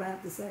listen to what I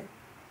have to say.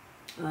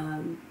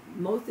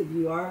 Most of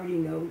you already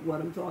know what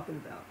I'm talking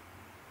about.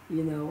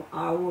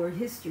 Our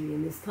history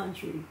in this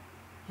country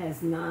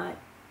has not,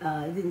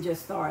 it didn't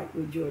just start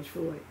with George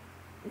Floyd.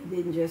 It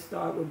didn't just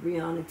start with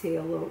Breonna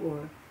Taylor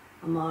or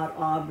Ahmaud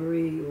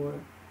Arbery or,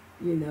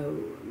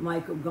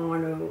 Michael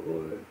Garner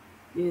or,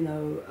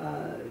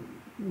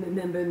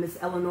 remember Miss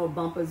Eleanor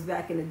Bumpers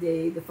back in the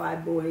day, the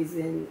five boys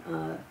in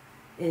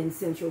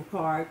Central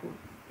Park, or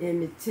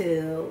Emmett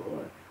Till,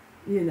 or,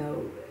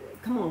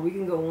 come on, we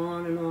can go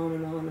on and on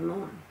and on and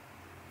on.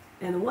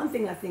 And the one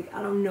thing I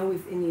don't know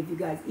if any of you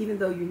guys, even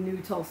though you knew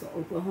Tulsa,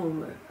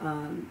 Oklahoma,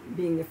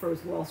 being the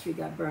first Wall Street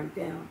got burnt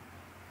down,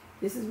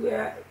 this is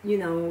where,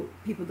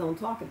 people don't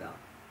talk about.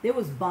 There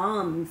was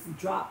bombs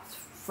dropped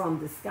from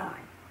the sky.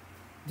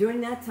 During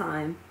that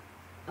time,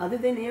 other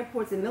than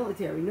airports and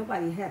military,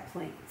 nobody had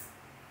planes.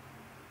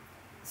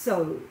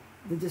 So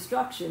the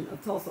destruction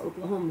of Tulsa,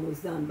 Oklahoma was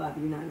done by the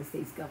United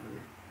States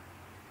government.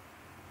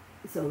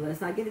 So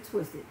let's not get it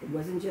twisted. It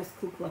wasn't just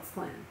Ku Klux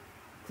Klan.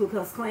 Ku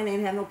Klux Klan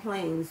ain't have no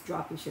planes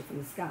dropping shit from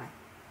the sky.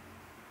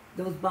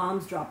 Those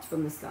bombs dropped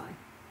from the sky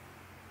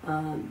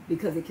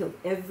because it killed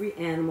every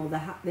animal.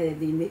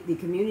 The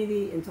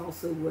community in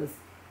Tulsa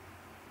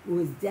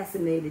was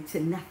decimated to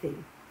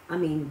nothing. I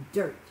mean,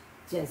 dirt,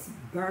 just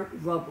burnt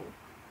rubble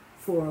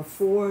for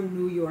 4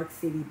 New York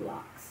City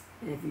blocks.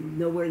 And if you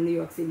know where a New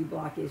York City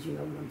block is, you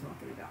know what I'm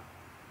talking about.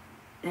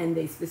 And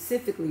they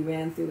specifically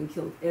ran through and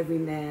killed every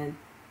man,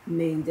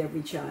 maimed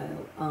every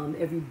child,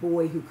 every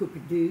boy who could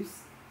produce,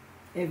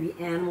 every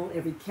animal,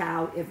 every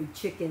cow, every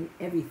chicken,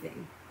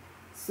 everything.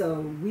 So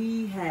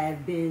we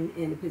have been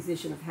in a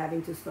position of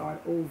having to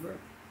start over.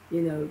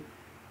 You know,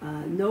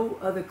 no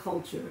other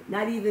culture,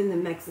 not even the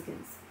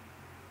Mexicans,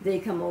 they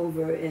come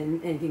over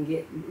and can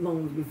get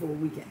loans before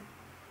we can.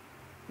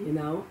 You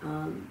know,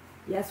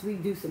 yes, we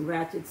do some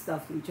ratchet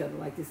stuff to each other,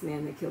 like this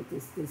man that killed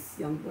this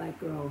young black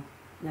girl,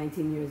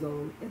 19 years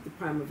old, at the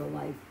prime of her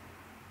life.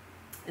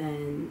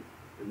 And,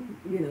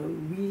 you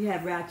know, we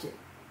have ratchet.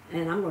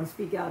 And I'm going to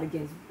speak out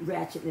against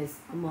ratchetness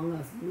among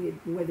us,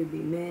 whether it be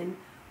men,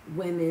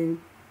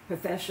 women,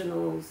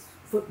 professionals,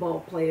 football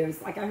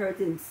players. Like I heard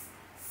them,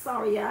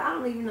 sorry, I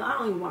don't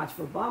even watch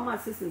football. My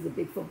sister's a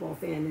big football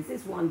fan. There's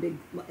this one big,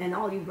 and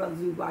all you brothers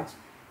who watch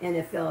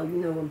NFL, you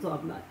know what I'm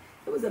talking about.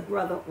 There was a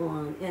brother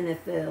on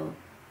NFL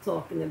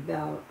talking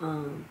about,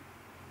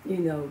 you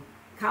know,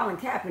 Colin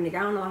Kaepernick. I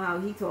don't know how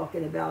he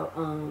talking about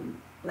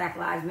Black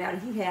Lives Matter.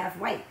 He half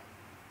white.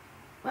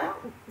 Well,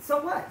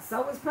 so what?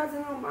 So was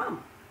President Obama.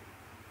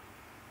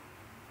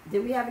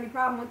 Did we have any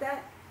problem with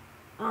that?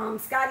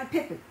 Scottie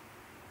Pippen.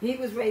 He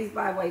was raised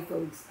by white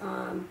folks.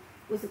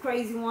 Was the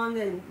crazy one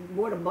that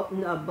wore a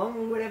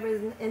bone, whatever,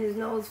 in his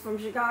nose from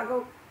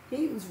Chicago.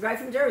 He was right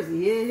from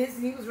Jersey.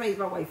 He was raised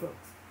by white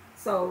folks.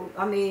 So,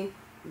 I mean,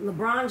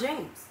 LeBron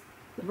James.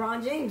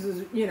 LeBron James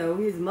was, you know,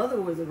 his mother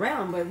was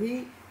around, but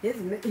he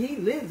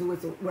lives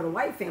with a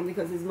white family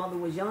because his mother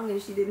was young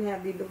and she didn't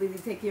have the ability to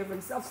take care of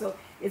himself. So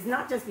it's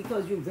not just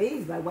because you're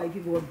raised by white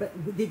people,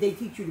 but did they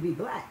teach you to be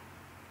black?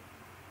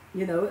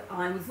 You know,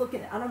 I was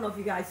looking, I don't know if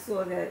you guys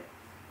saw that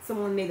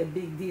someone made a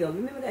big deal.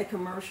 Remember that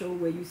commercial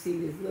where you see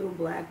this little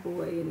black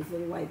boy and this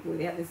little white boy,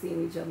 they haven't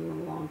seen each other in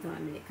a long time,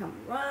 and they come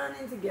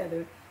running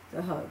together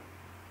to hug.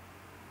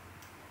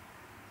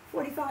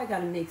 45 got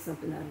to make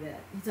something out of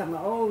that. He's talking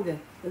about, oh, the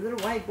little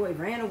white boy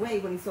ran away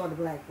when he saw the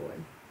black boy.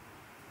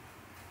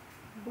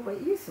 Boy,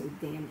 you're so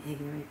damn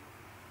ignorant.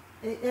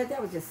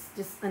 That was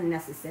just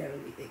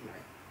unnecessarily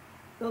ignorant.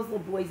 Those little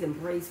boys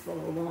embraced for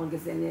the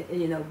longest, and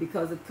you know,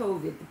 because of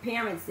COVID, the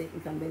parents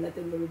didn't come. They let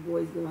the little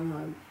boys go and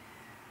hug.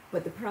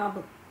 But the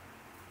problem,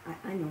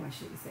 I know I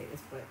shouldn't say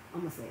this, but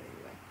I'm gonna say it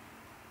anyway.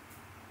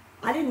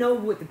 I didn't know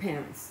what the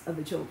parents of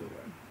the children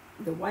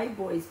were. The white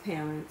boy's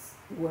parents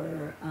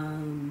were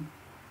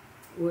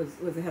was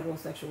a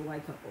heterosexual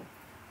white couple.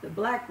 The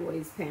black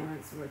boy's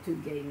parents were two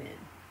gay men.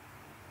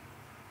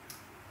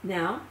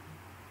 Now,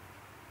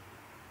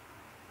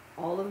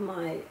 all of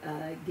my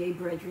gay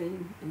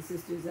brethren and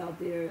sisters out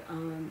there,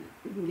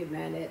 you can get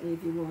mad at me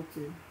if you want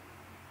to,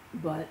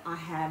 but I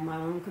have my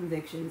own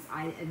convictions.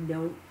 I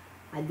don't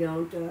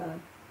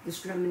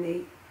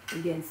discriminate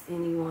against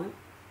anyone,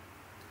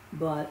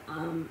 but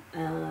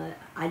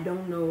I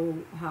don't know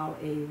how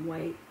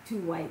two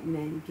white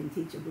men can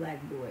teach a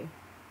black boy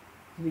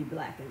to be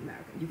black in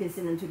America. You can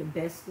send them to the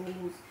best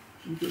schools.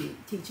 You can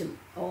teach them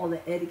all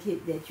the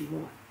etiquette that you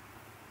want.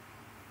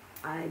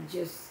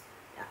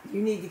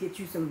 You need to get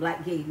you some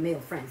black gay male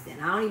friends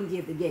then. I don't even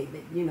give the gay,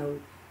 but you know,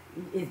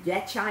 if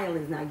that child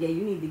is not gay,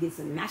 you need to get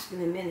some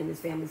masculine men in this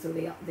family so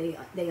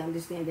they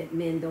understand that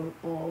men don't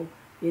all,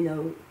 you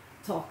know,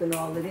 talk and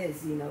all it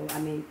is, you know. I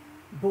mean,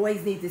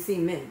 boys need to see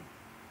men.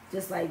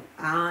 Just like,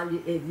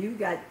 if you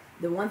got,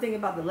 the one thing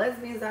about the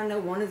lesbians I know,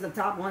 one is the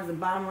top, one's the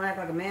bottom, one acts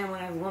like a man,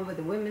 one acts one with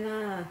the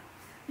women,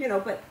 you know,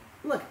 but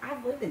look,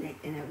 I've lived in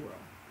that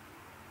world.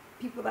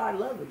 People that I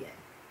love again.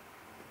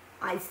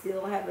 I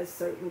still have a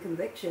certain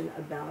conviction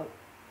about,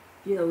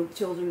 you know,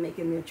 children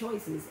making their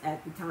choices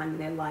at the time in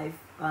their life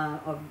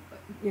of,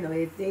 you know,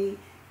 if they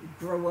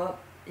grow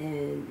up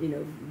and, you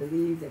know,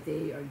 believe that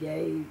they are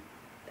gay,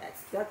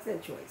 that's their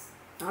choice.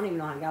 I don't even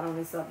know how I got on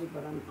this subject,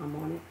 but I'm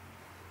on it.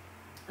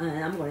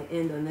 And I'm going to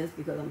end on this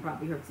because I'm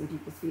probably hurt some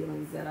people's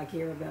feelings that I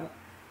care about.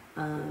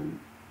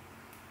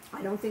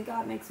 I don't think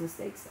God makes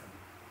mistakes, though.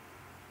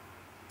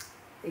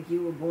 I think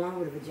you were born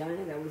with a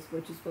vagina, that was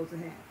what you're supposed to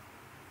have.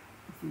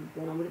 If you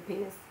were born with a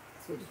penis,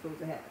 that's what you're supposed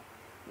to have.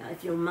 Now,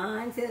 if your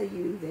mind tells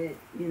you that,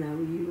 you know,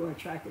 you are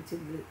attracted to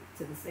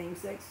the same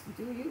sex,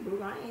 do you,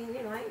 boo? I ain't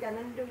got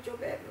nothing to do with your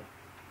bedroom.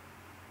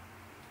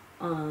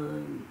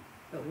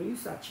 But when you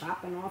start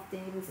chopping off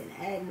things and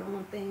adding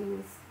on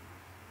things,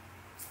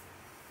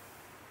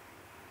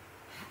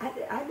 I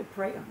had to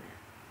pray on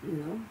that, you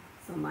know.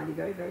 Somebody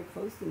very, very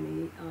close to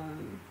me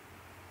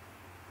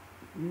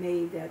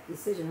made that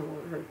decision.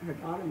 Her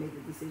daughter made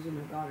the decision.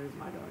 Her daughter is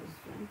my daughter's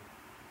friend.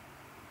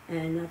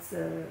 And that's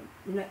you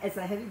know, it's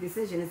a heavy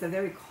decision. It's a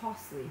very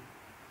costly,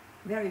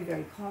 very,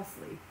 very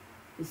costly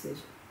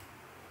decision.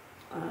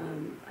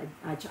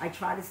 I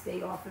try to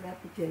stay off of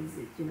that because,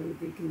 you know,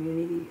 the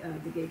community,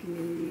 the gay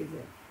community is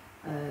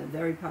a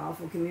very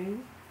powerful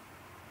community.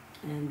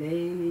 And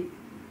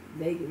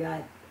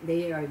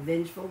they are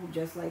vengeful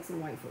just like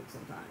some white folks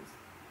sometimes.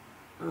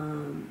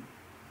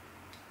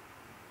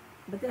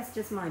 But that's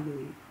just my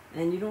belief.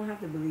 And you don't have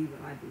to believe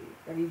what I believe.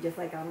 I mean, just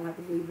like I don't have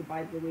to believe the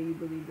Bible the way you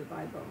believe the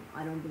Bible.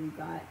 I don't believe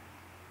God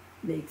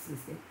makes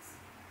mistakes.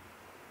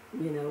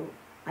 You know,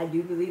 I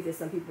do believe that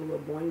some people were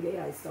born gay.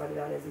 I started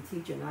out as a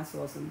teacher, and I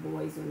saw some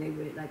boys when they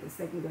were like in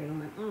second grade. I'm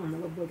like, the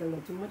little boy got a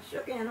little too much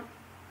sugar in him.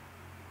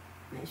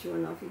 And sure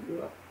enough, he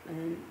grew up,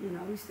 and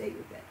we stayed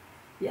with that.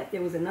 Yet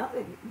there was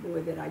another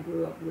boy that I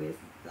grew up with.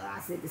 I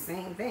said the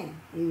same thing.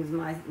 He was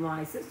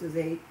my sister's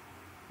age.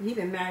 He'd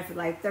been married for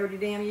like 30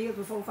 damn years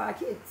with 4 or 5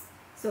 kids.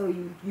 So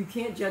you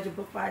can't judge a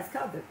book by its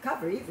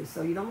cover either.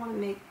 So you don't want to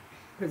make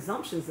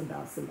presumptions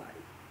about somebody.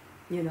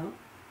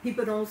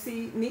 People don't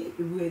see me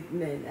with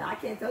men. I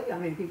can't tell you how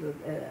many people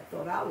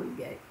thought I was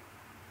gay.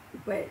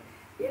 But,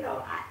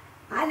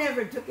 I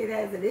never took it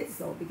as an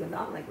insult because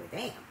I'm like, well,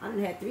 damn, I done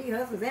had 3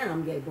 husbands and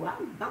I'm gay. Boy,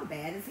 I'm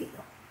bad as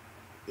hell.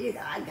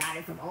 I got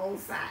it from all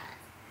sides.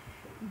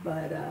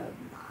 But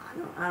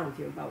I don't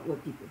care about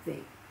what people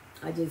think.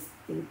 I just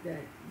think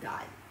that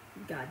God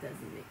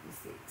doesn't make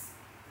mistakes.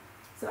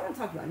 So I don't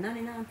talk about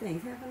 99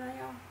 things, haven't I,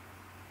 y'all?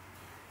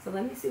 So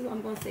let me see who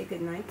I'm going to say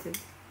goodnight to.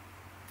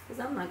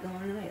 Because I'm not going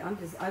tonight.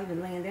 I've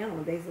been laying down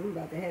all day, so I'm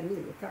about to have me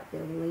a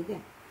cocktail and lay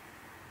down.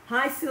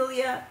 Hi,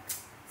 Celia.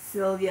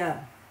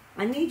 Celia,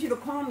 I need you to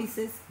call me,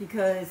 sis,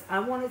 because I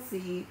want to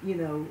see, I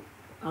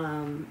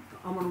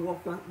want to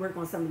work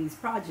on some of these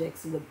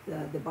projects with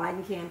the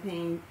Biden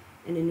campaign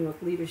and the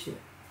Newark leadership.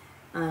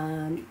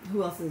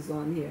 Who else is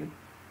on here?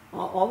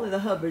 All of the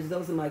Hubbards,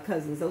 those are my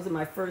cousins. Those are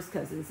my first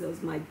cousins.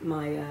 Those are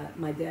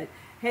my dad.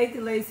 Hey,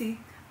 DeLacy,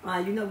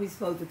 we're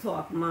supposed to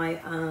talk.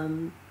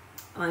 I'm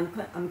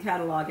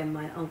cataloging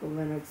my Uncle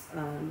Leonard's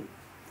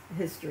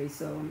history,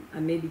 so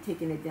I may be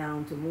taking it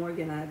down to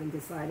Morgan. I haven't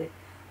decided.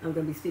 I'm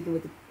going to be speaking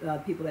with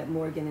the people at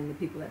Morgan and the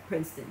people at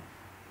Princeton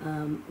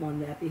on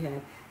that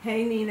behalf.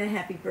 Hey, Nina,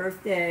 happy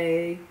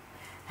birthday.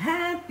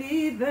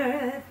 Happy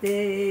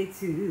birthday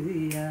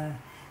to ya.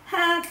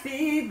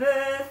 Happy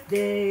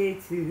birthday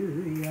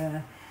to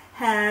ya.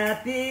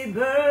 Happy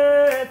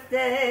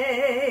birthday.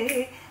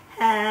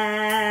 Happy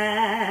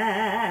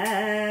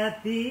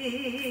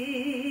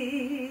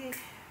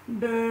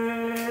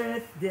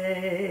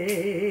birthday.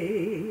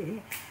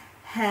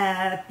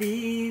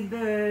 Happy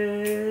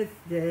birthday.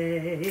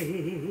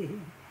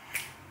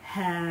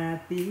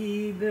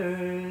 Happy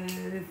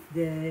birthday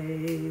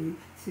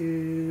to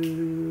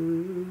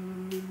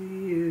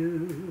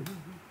you.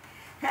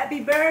 Happy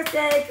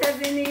birthday,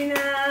 Cousin Nina.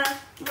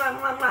 Mwah,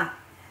 mwah, mwah.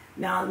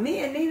 Now,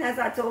 me and Nina, as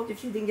I told you,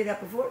 if you didn't get up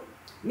before,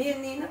 me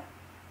and Nina,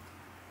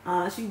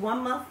 she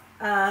 1 month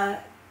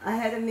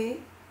ahead of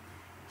me.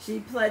 She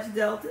pledged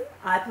Delta.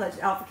 I pledged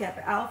Alpha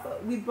Kappa Alpha.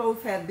 We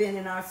both have been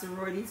in our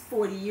sororities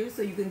 40 years,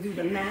 so you can do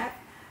the math.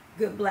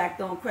 Good black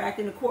don't crack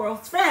in the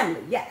Quarles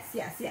family. Yes,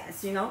 yes, yes,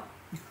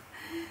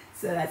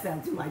 So that's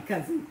out to my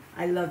cousin.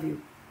 I love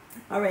you.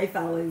 All right,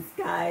 fellas,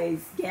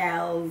 guys,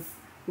 gals,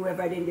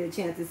 whoever I didn't get a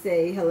chance to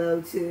say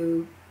hello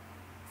to.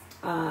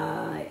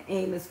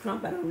 Amos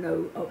Crump, I don't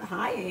know. Oh,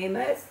 hi,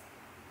 Amos.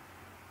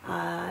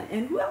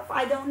 And who else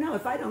I don't know.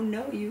 If I don't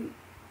know you,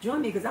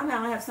 join me, because I'm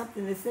going to have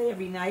something to say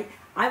every night.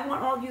 I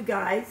want all you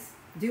guys,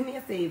 do me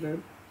a favor,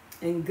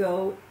 and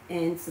go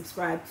and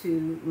subscribe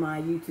to my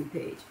YouTube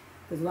page.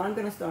 Because what I'm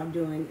going to start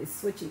doing is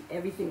switching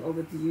everything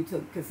over to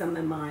YouTube, because some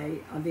of my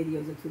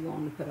videos are too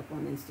long to put up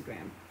on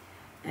Instagram.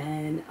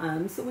 And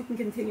so we can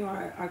continue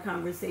our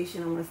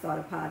conversation. I want to start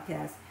a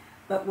podcast.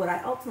 But what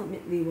I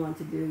ultimately want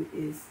to do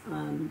is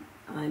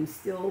I'm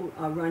still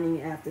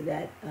running after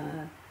that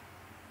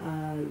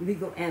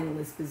legal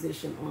analyst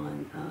position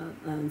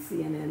on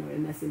CNN or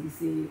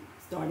MSNBC,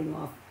 starting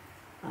off.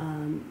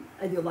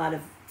 I do a lot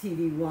of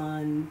TV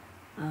One.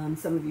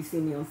 Some of you see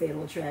me on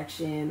Fatal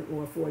Attraction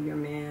or For Your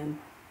Man.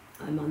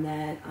 I'm on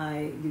that.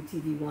 I do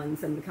TV One,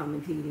 some of the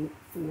commentating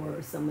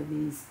for some of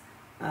these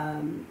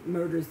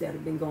murders that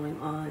have been going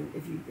on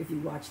if you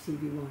watch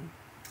TV One.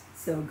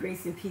 So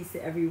grace and peace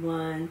to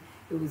everyone.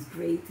 It was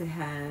great to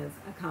have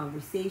a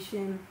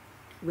conversation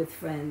with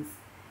friends.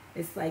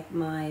 It's like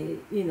my,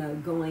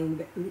 going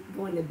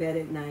to bed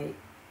at night,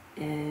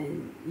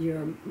 and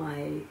you're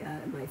my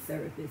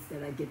therapist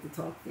that I get to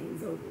talk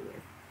things over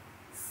with.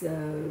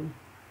 So,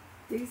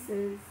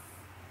 deuces.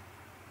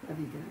 Love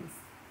you guys.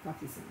 Talk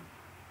to you soon.